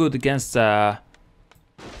so good against the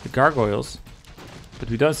gargoyles. But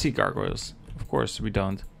we don't see gargoyles. Of course we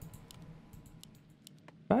don't.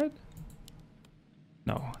 Right?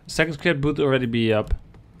 No. Second script would already be up.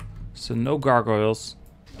 So no gargoyles.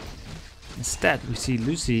 Instead, we see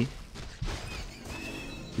Lucy.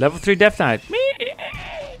 Level 3 Death Knight.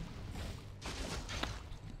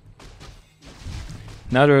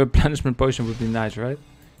 Another replenishment potion would be nice, right?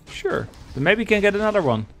 Sure. But maybe he can get another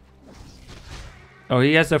one. Oh,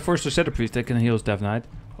 he has the first Rosetta Priest that can heal his Death Knight.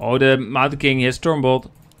 Oh, the Mountain King, he has Stormbolt.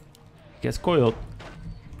 He gets coiled.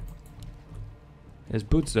 He has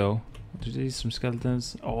boots though. What are these? Some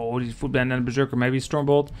skeletons. Oh, these Footband and Berserker. Maybe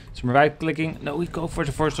Stormbolt. Some right clicking. No, we go for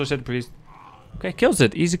the first Rosetta Priest. Okay, kills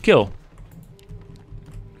it. Easy kill.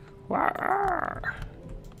 Wow.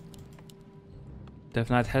 Death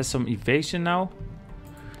Knight has some evasion now.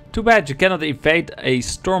 Too bad you cannot evade a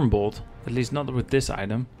Stormbolt. At least not with this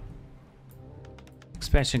item.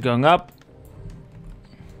 Expansion going up.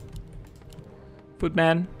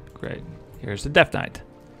 Footman. Great. Here's the Death Knight.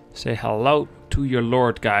 Say hello to your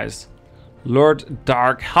lord, guys. Lord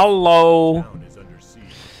Dark. Hello.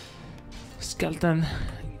 Skeleton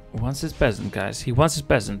wants his peasant, guys. He wants his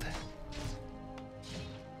peasant.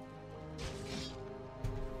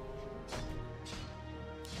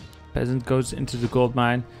 Peasant goes into the gold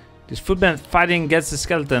mine. This Footman fighting against the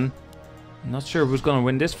skeleton. I'm not sure who's gonna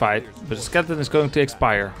win this fight, but the skeleton is going to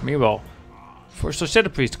expire. Meanwhile, first Rosetta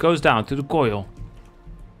Priest goes down to the coil.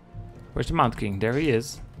 Where's the Mount King? There he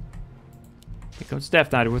is. Here comes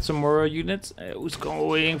Death Knight with some more units. Who's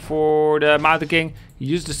going for the Mount King? He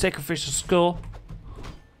used the sacrificial skull.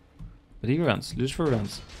 But he runs. Lucifer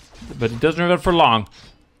runs. But he doesn't run for long.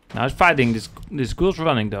 Now he's fighting. This ghoul's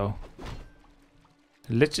running though.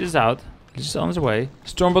 The Lich is out. Lich is on his way.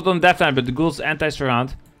 Stormbolt on Death Knight, but the ghoul's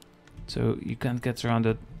anti-surround. So you can't get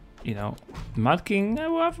surrounded, you know. Mount King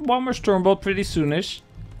will have one more Stormbolt pretty soonish.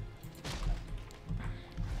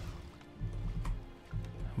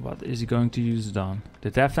 What is he going to use it on? The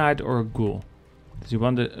Death Knight or a ghoul? Does he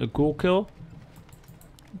want a ghoul kill?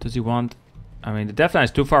 Does he want... I mean, the Death Knight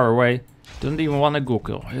is too far away. Doesn't even want a ghoul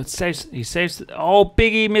kill. He saves... Oh,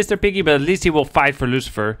 Piggy, Mr. Piggy, but at least he will fight for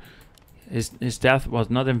Lucifer. His death was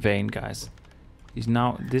not in vain, guys. He's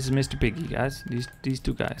now... This is Mr. Piggy, guys. These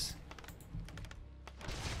two guys.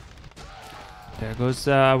 There goes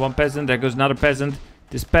one peasant. There goes another peasant.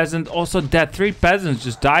 This peasant also dead. 3 peasants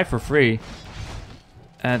just die for free.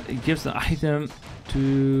 And it gives an item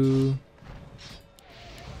to...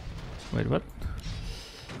 Wait, what?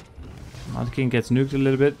 Mountain King gets nuked a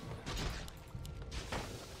little bit.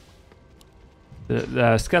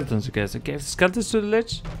 The skeletons, I guess. I gave the skeletons to the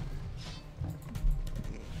Lich.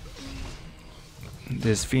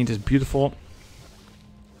 This fiend is beautiful.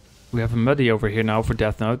 We have a Muddy over here now for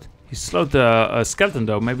Deathnote. He slowed the skeleton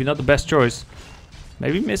though. Maybe not the best choice.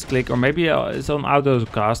 Maybe misclick or maybe it's on auto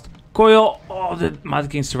cast. Coil. Oh, the Mountain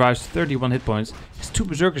King survives 31 hit points. There's 2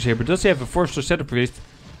 Berserkers here, but does he have a Force Rosetta Priest?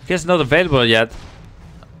 I guess not available yet.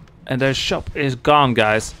 And their shop is gone,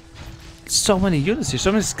 guys. So many units here,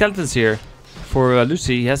 so many skeletons here. For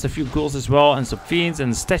Lucy, he has a few ghouls as well and some fiends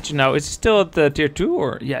and a statue now. Is he still at tier 2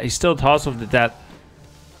 or? Yeah, he's still at House of the Dead.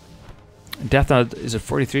 Deathnote is a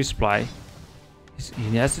 43 supply.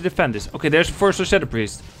 He has to defend this. Okay, there's the first Rosetta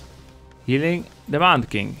Priest. Healing the Mountain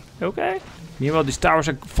King. Okay. Meanwhile, these towers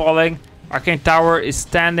are falling. Arcane Tower is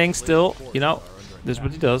standing still. You know, this is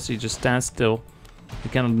what he does. He just stands still. He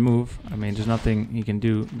cannot move. I mean, there's nothing he can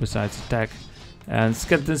do besides attack. And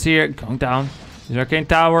skeletons here going down. There's Arcane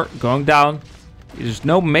Tower going down. There's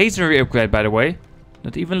no masonry upgrade, by the way.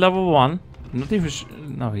 Not even level 1. Not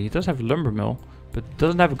even... No, he does have a lumber mill. But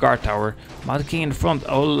doesn't have a guard tower. Mountain King in the front.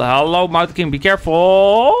 Oh, hello, Mountain King. Be careful.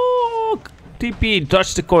 Oh, TP.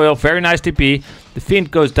 Dodge the coil. Very nice TP. The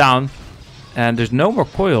Fiend goes down. And there's no more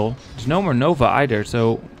coil. There's no more Nova either.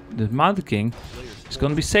 So the Mountain King is going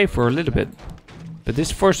to be safe for a little bit. But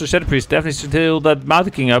this first Rosetta Priest definitely should heal that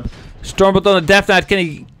Mountain King up. Stormbolt on the Death Knight. Can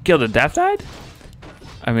he kill the Death Knight?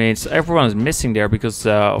 I mean, everyone is missing there because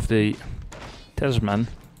of the Talisman.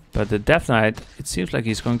 But the Death Knight, it seems like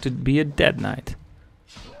he's going to be a dead knight.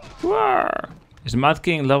 Whoa. Is the Mountain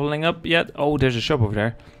King leveling up yet? Oh, there's a shop over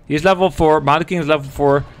there. He's level 4. Mountain King is level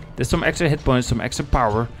 4. There's some extra hit points, some extra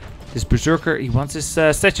power. This Berserker, he wants his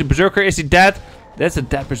statue. Berserker, is he dead? That's a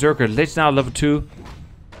dead Berserker. Lich now level 2.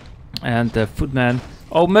 And the Footman.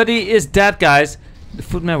 Oh, Muddy is dead, guys. The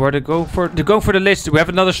Footman, where they're going for the Lich. We have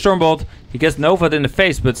another Stormbolt. He gets Nova in the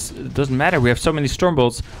face, but it doesn't matter. We have so many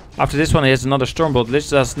Stormbolts. After this one, he has another Stormbolt. Lich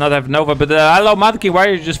does not have Nova, but hello, Mountain King, why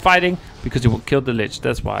are you just fighting? Because he will kill the Lich,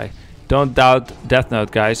 that's why. Don't doubt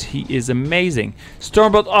Deathnote, guys. He is amazing.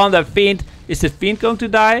 Stormbolt on the Fiend. Is the Fiend going to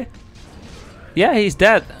die? Yeah, he's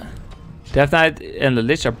dead. Death Knight and the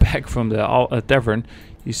Lich are back from the tavern.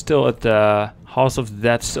 He's still at Halls of the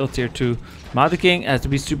Dead still tier 2. Mountain King has to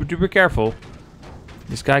be super duper careful.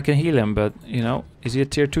 This guy can heal him, but you know, is he a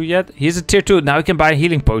tier 2 yet? He's a tier 2. Now he can buy a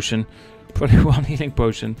healing potion. Probably one healing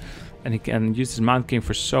potion. And he can use his Mountain King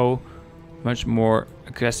for so much more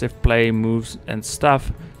aggressive play, moves and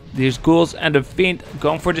stuff. These ghouls and the Fiend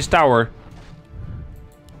going for this tower.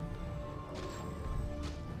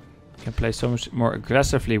 Can play so much more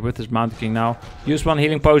aggressively with his Mountain King now. Use one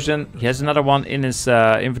healing potion. He has another one in his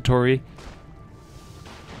inventory.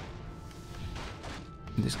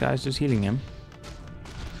 This guy is just healing him.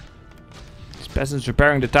 This peasant's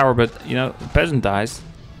repairing the tower, but you know, the peasant dies.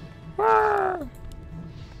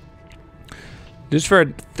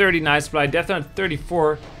 Lucifer 39 supply, Deathnote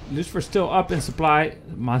 34. Lucifer still up in supply.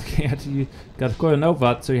 Mountain King had to got Coil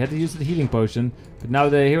Nova, so he had to use the healing potion. But now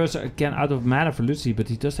the heroes are again out of mana for Lucy, but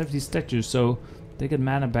he does have these statues, so they get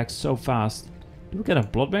mana back so fast. Do we get a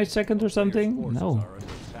Blood Mage second or something? No.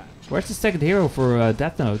 Where's the second hero for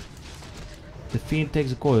Deathnote? The Fiend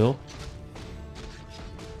takes a coil.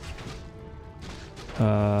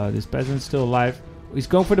 This peasant's still alive. He's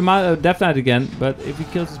going for the Death Knight again, but if he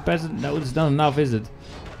kills this peasant, no, it's not enough, is it?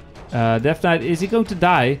 Death Knight, is he going to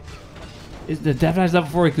die? Is the Death Knight's level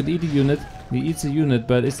 4? He could eat a unit. He eats a unit,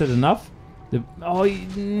 but is that enough?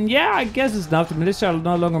 Yeah, I guess it's enough. The militia are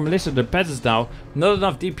no longer militia, they're peasants now. Not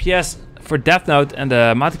enough DPS for Death Note, and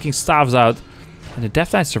the Mountain King starves out. And the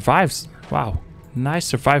Death Knight survives. Wow, nice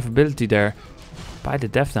survivability there by the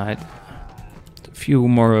Death Knight. A few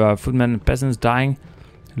more footmen and peasants dying.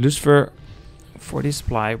 Lucifer, 40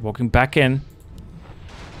 supply, walking back in.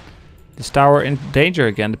 This tower in danger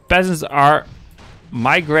again. The peasants are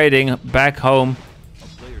migrating back home.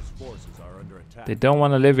 They don't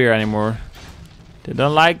want to live here anymore. They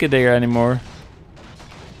don't like it here anymore.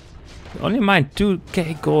 They only mined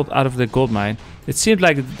 2k gold out of the gold mine. It seemed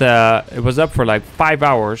like it was up for like 5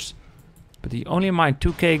 hours. But he only mined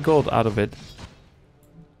 2k gold out of it.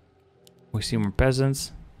 We see more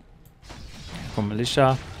peasants. From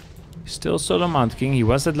militia. Still solo Mountain King. He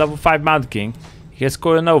was at level 5 Mountain King. He gets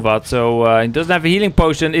Coil Nova, so he doesn't have a healing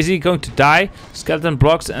potion. Is he going to die? Skeleton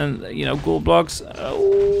blocks and, you know, ghoul blocks.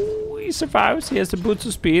 Oh, he survives. He has the boots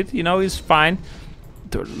of speed. You know, he's fine.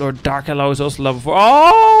 The Lord Dark Hello is also level 4.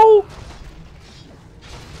 Oh!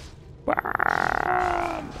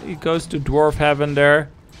 He goes to Dwarf Heaven there.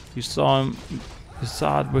 You saw him. You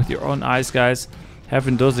saw it with your own eyes, guys.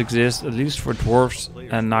 Heaven does exist, at least for dwarves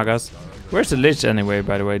and nagas. Where's the Lich anyway,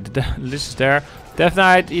 by the way? The Lich is there. Death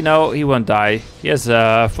Knight, you know, he won't die. He has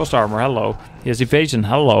frost armor, hello. He has evasion,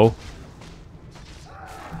 hello.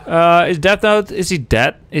 Is Death Note, is he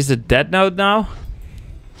dead? Is it Dead Note now?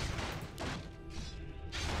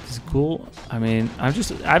 This is cool. I mean, I'm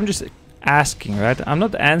just asking, right? I'm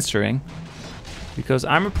not answering. Because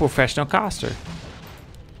I'm a professional caster.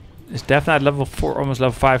 Is Death Knight level 4, almost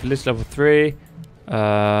level 5, Lich level 3?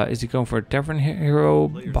 Is he going for a Tavern Hero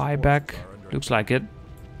buyback? Looks like it.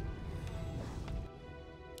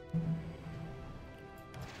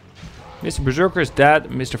 Mr. Berserker is dead.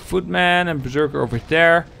 Mr. Footman and Berserker over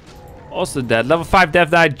there. Also dead. Level 5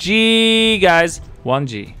 Death Knight. G, guys.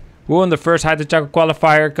 1G. We won the first Hi2Chaco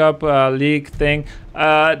Qualifier Cup League thing.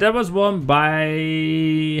 That was won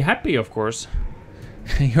by Happy, of course.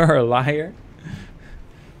 You're a liar.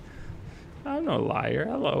 I'm no liar.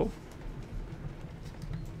 Hello.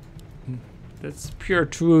 That's pure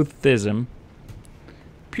truthism.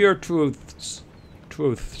 Pure truths.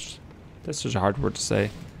 Truths. That's just a hard word to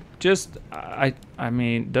say. Just, I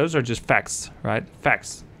mean, those are just facts, right?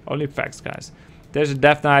 Facts. Only facts, guys. There's a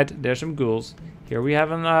Death Knight. There's some ghouls. Here we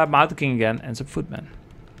have a Mountain King again and some footmen.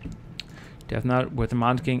 Death Knight with the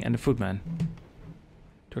Mountain King and the footmen.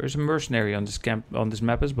 There is a mercenary on this camp, on this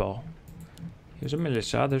map as well. Here's a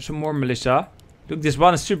militia. There's some more militia. Look, this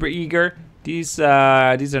one is super eager. These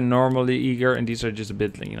are normally eager, and these are just a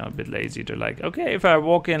bit, you know, a bit lazy. They're like, okay, if I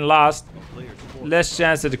walk in last, less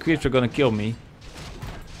chance that the creeps are gonna kill me.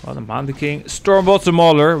 Well, the Mountain King Stormbolt the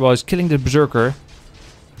Mauler while he's killing the Berserker.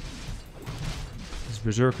 This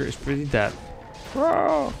Berserker is pretty dead.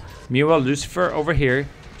 Whoa. Meanwhile, Lucifer over here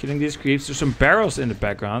killing these creeps. There's some barrels in the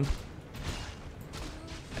background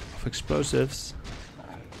of explosives.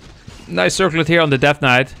 Nice circlet here on the Death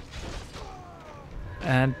Knight.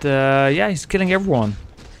 And yeah, he's killing everyone.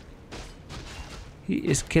 He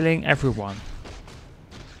is killing everyone.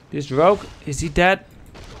 This rogue, is he dead?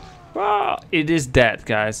 Oh, it is dead,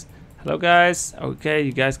 guys. Hello, guys. Okay,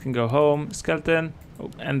 you guys can go home. Skeleton. Oh,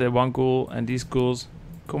 and the one ghoul and these ghouls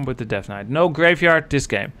come with the Death Knight. No graveyard this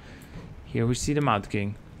game. Here we see the Mountain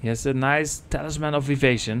King. He has a nice talisman of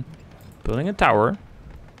evasion. Building a tower.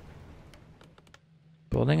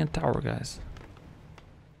 Building a tower, guys.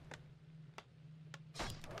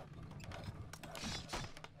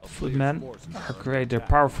 Footmen are great, they're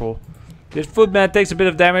powerful. This Footman takes a bit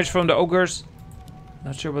of damage from the ogres.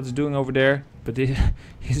 Not sure what he's doing over there, but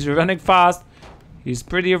he's running fast. He's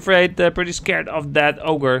pretty afraid, pretty scared of that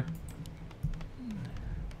ogre.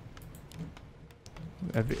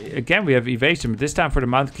 Again, we have evasion, but this time for the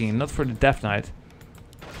Mountain King, not for the Death Knight.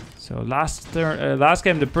 So last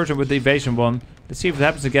game, the person with the evasion won. Let's see if it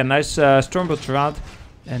happens again. Nice Stormbolt surround.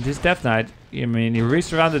 And this Death Knight, I mean, he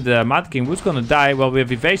re-surrounded the Mountain King. Who's gonna die? Well, we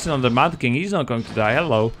have evasion on the Mountain King. He's not going to die.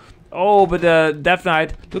 Hello. Oh, but the Death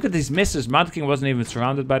Knight, look at these misses. Mountain King wasn't even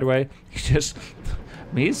surrounded, by the way. He just,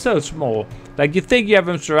 I mean, he's so small. Like, you think you have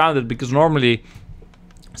him surrounded because normally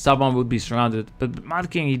someone would be surrounded. But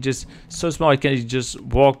Mountain King, he just, so small, he can just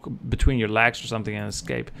walk between your legs or something and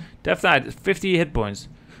escape. Death Knight, 50 hit points.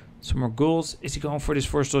 Some more ghouls. Is he going for this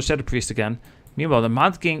first Shadow Priest again? Meanwhile, the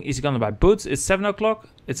Mountain King, is he gonna buy boots? It's 7 o'clock.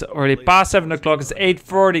 It's already past 7 o'clock. It's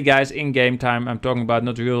 8:40, guys, in game time. I'm talking about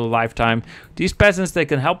not real life time. These peasants, they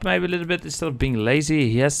can help maybe a little bit instead of being lazy.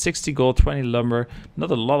 He has 60 gold, 20 lumber.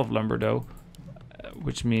 Not a lot of lumber, though.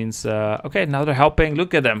 Which means, okay, now they're helping.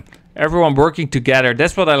 Look at them. Everyone working together.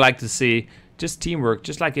 That's what I like to see. Just teamwork,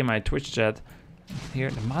 just like in my Twitch chat. Here,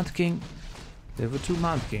 the Mountain King. Level 2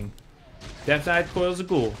 Mountain King. Death Knight coils the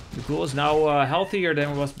ghoul. The ghoul is now healthier than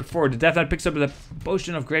it was before. The Death Knight picks up the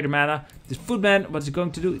potion of greater mana. This Footman, what's he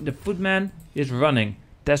going to do? The Footman is running.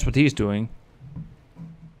 That's what he's doing.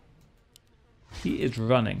 He is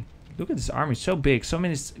running. Look at this army, so big. So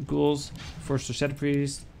many ghouls. First Shadow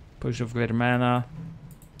Priest. Potion of greater mana.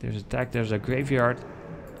 There's attack. There's a graveyard.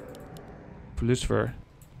 For Lucifer.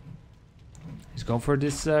 He's going for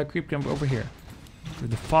this creep camp over here. With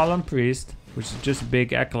the Fallen Priest, which is just a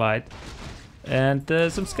big acolyte. And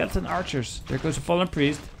some skeleton archers. There goes a Fallen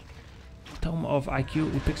Priest. Tome of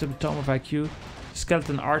IQ. He picks up the Tome of IQ.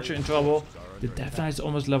 Skeleton archer in trouble. The Death Knight is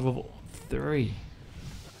almost level 3.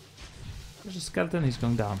 There's a skeleton. He's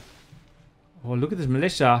going down. Oh, look at this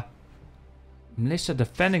militia. Militia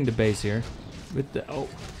defending the base here. With the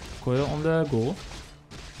coil on the ghoul.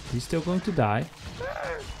 He's still going to die.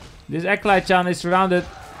 This acolyte Chan is surrounded.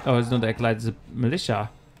 Oh, it's not the acolyte. It's a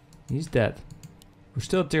militia. He's dead. We're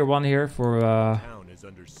still tier 1 here for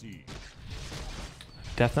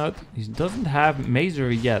Deathnote. He doesn't have Mazer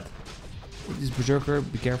yet. This Berserker,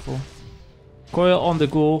 be careful. Coil on the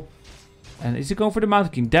ghoul. And is he going for the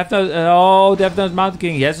Mountain King? Deathnote, oh, Deathnote's Mountain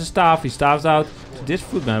King. He has a staff. He staffs out to this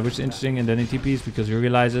Footman, which is interesting. And then he TPs because he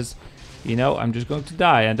realizes, you know, I'm just going to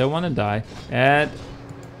die. I don't want to die. And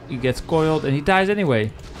he gets coiled and he dies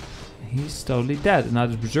anyway. He's totally dead. And now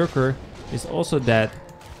this Berserker is also dead.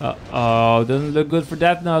 Uh-oh, doesn't look good for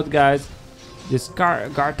Deathnote, guys. This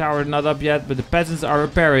guard tower is not up yet, but the peasants are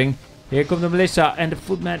repairing. Here come the militia and the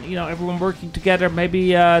Footman. You know, everyone working together.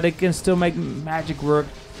 Maybe they can still make magic work.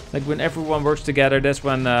 Like when everyone works together, that's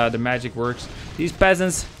when the magic works. These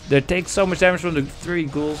peasants, they take so much damage from the 3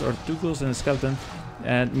 ghouls, or 2 ghouls and a skeleton.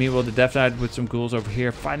 And meanwhile, the Death Knight with some ghouls over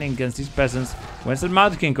here fighting against these peasants. When's the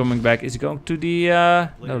Mountain King coming back? Is he going to the...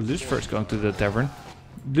 no, Lucifer is going to the tavern.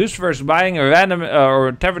 Lucifer is buying a random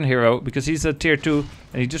or tavern hero because he's a tier 2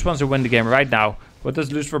 and he just wants to win the game right now. What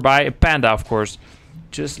does Lucifer buy? A panda, of course.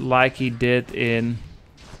 Just like he did in...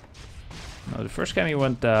 No, the first game he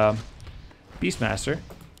went Beastmaster.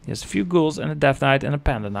 He has a few ghouls and a Death Knight and a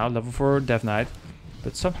panda now. Level 4 Death Knight.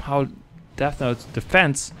 But somehow Deathnote's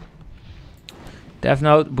defense...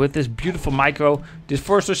 Deathnote with this beautiful micro. This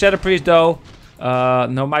first Shadow Priest though.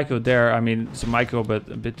 No micro there. I mean, it's a micro, but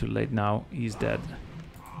a bit too late now. He's dead.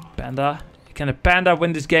 Panda. Can a panda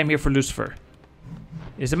win this game here for Lucifer?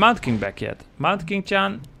 Is the Mountain King back yet? Mountain King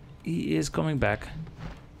Chan, he is coming back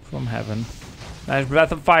from heaven. Nice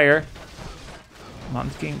Breath of Fire.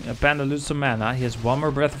 Mountain King, panda loses some mana. He has 1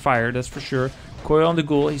 more Breath of Fire, that's for sure. Coil on the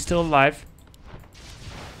ghoul, he's still alive.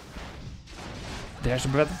 There's a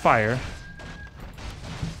Breath of Fire.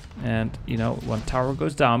 And, you know, 1 tower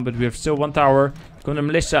goes down, but we have still 1 tower. Come the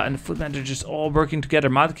militia and the Footmen are just all working together.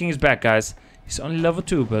 Mountain King is back, guys. He's only level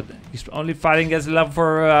 2, but he's only fighting against a level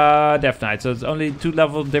 4 Death Knight. So it's only 2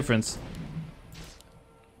 level difference.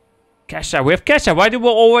 Kesha. We have Kesha. Why do we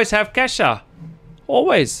always have Kesha?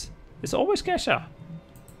 Always. It's always Kesha.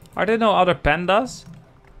 Are there no other pandas?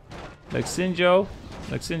 Like Sinjo?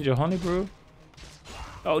 Like Sinjo Honeybrew?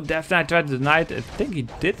 Oh, Death Knight tried to deny it. I think he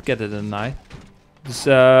did get it denied. This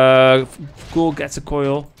ghoul gets a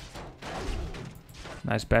coil.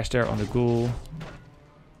 Nice bash there on the ghoul.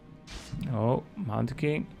 Oh, Mountain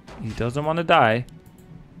King. He doesn't want to die.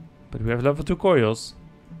 But we have level 2 coils.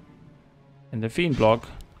 And the Fiend block.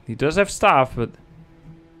 He does have staff, but...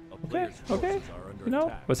 Okay, okay. You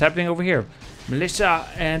know, what's happening over here? Militia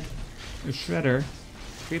and a Shredder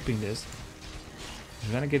creeping this.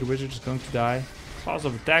 His Renegade Wizard is going to die. Pause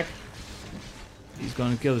of attack. He's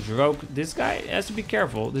going to kill his rogue. This guy has to be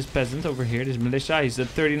careful. This peasant over here, this militia, he's at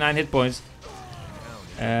 39 hit points.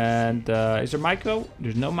 And is there micro?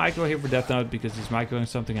 There's no micro here for Deathnote because he's microing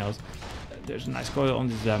something else. There's a nice coil on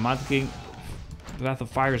this Mountain King. Breath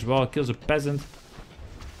of Fire as well. Kills a peasant.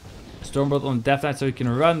 Stormbolt on Death Knight so he can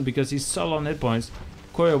run because he's so low on hit points.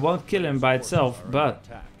 Coil won't kill him by itself, but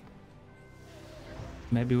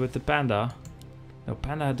maybe with the Panda. No,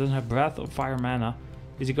 Panda doesn't have Breath of Fire mana.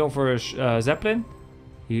 Is he going for a Zeppelin?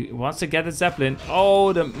 He wants to get a Zeppelin.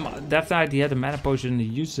 Oh, the Death Knight, he had a mana potion, he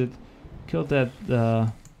used it. Killed that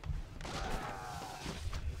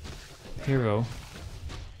hero.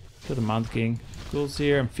 Killed the Mountain King. Ghouls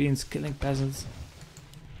here and fiends killing peasants.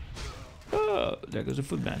 Oh, there goes a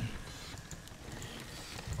footman.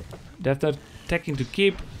 Death Knight attacking to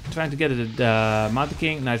keep. Trying to get the Mountain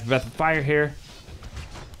King. Nice Breath of Fire here.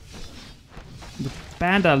 The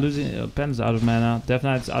Panda losing. Panda's out of mana. Death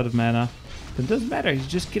Knight's out of mana. But it doesn't matter. He's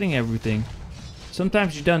just killing everything.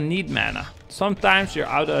 Sometimes you don't need mana. Sometimes your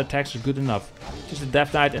auto attacks are good enough. Just the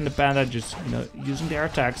Death Knight and the Panda just, you know, using their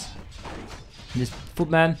attacks. This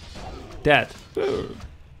footman, dead. Ooh.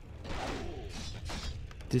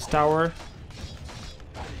 This tower.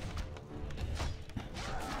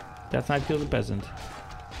 Death Knight kills a peasant.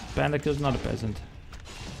 Panda kills another peasant.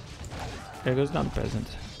 There goes another peasant.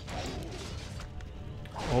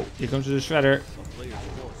 Oh, here comes the Shredder.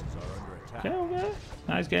 Okay, okay.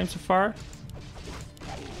 Nice game so far.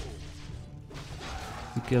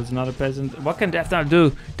 He kills another peasant. What can Deathnote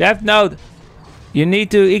do? Deathnote! You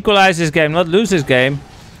need to equalize this game, not lose this game.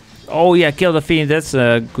 Oh yeah, kill the fiend. That's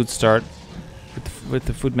a good start. With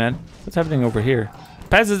the footman. What's happening over here?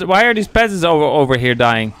 Peasants, why are these peasants over here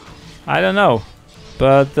dying? I don't know.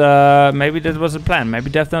 But maybe that was a plan. Maybe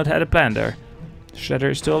Deathnote had a plan there.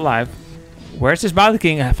 Shredder is still alive. Where's this Mountain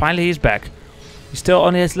King? Finally he's back. He still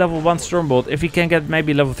only has level 1 Stormbolt. If he can get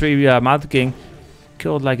maybe level 3 Mountain King,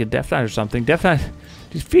 killed like a Death Knight or something. Death Knight,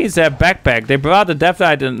 these fiends have backpack. They brought the Death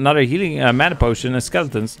Knight another healing mana potion and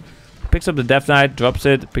skeletons. Picks up the Death Knight, drops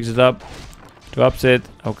it, picks it up, drops it.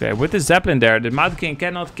 Okay, with the Zeppelin there, the Mountain King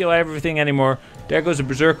cannot kill everything anymore. There goes the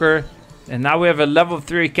Berserker. And now we have a level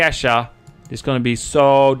 3 Kesha. This is going to be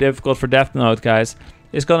so difficult for Deathnote, guys.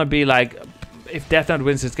 It's going to be like, if Deathnote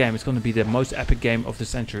wins this game, it's going to be the most epic game of the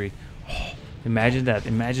century. Oh, imagine that.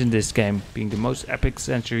 Imagine this game being the most epic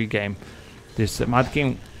century game. This Mountain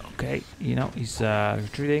King, okay, you know, he's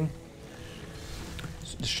retreating.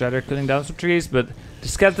 So the Shredder cutting down some trees, but the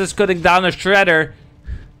Skeleton's cutting down a Shredder.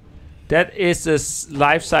 That is this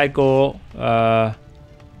life cycle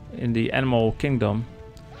in the animal kingdom.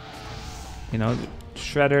 You know, the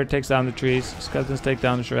Shredder takes down the trees, skeletons take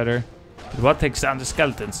down the Shredder. But what takes down the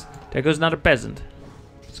skeletons? There goes another peasant.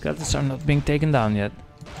 Skeletons are not being taken down yet.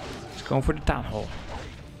 He's going for the town hall.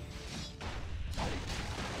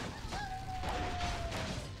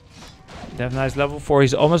 Death Knight's level 4,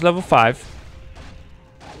 he's almost level 5.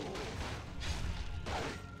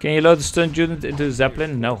 Can you load the stun unit into the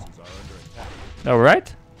Zeppelin? No. No,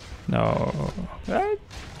 right? No. Right?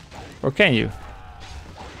 Or can you?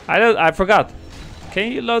 I forgot.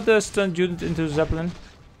 Can you load the stun unit into the Zeppelin?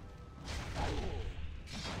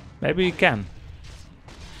 Maybe you can.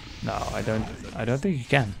 No, I don't think you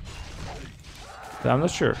can. But I'm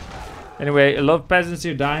not sure. Anyway, a lot of peasants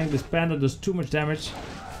here dying. This panda does too much damage.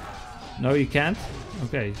 No, you can't.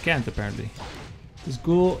 Okay, you can't apparently. This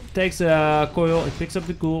ghoul takes a coil. It picks up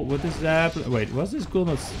the ghoul with his Zeppelin. Wait, was this ghoul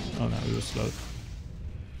not? Oh no, it was slowed.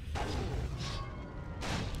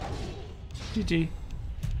 GG.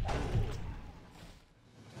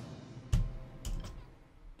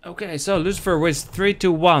 Okay, so Lucifer wins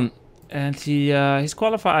 3-1, and he's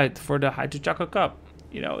qualified for the Hi2Chaco Cup.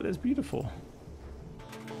 You know, that's beautiful.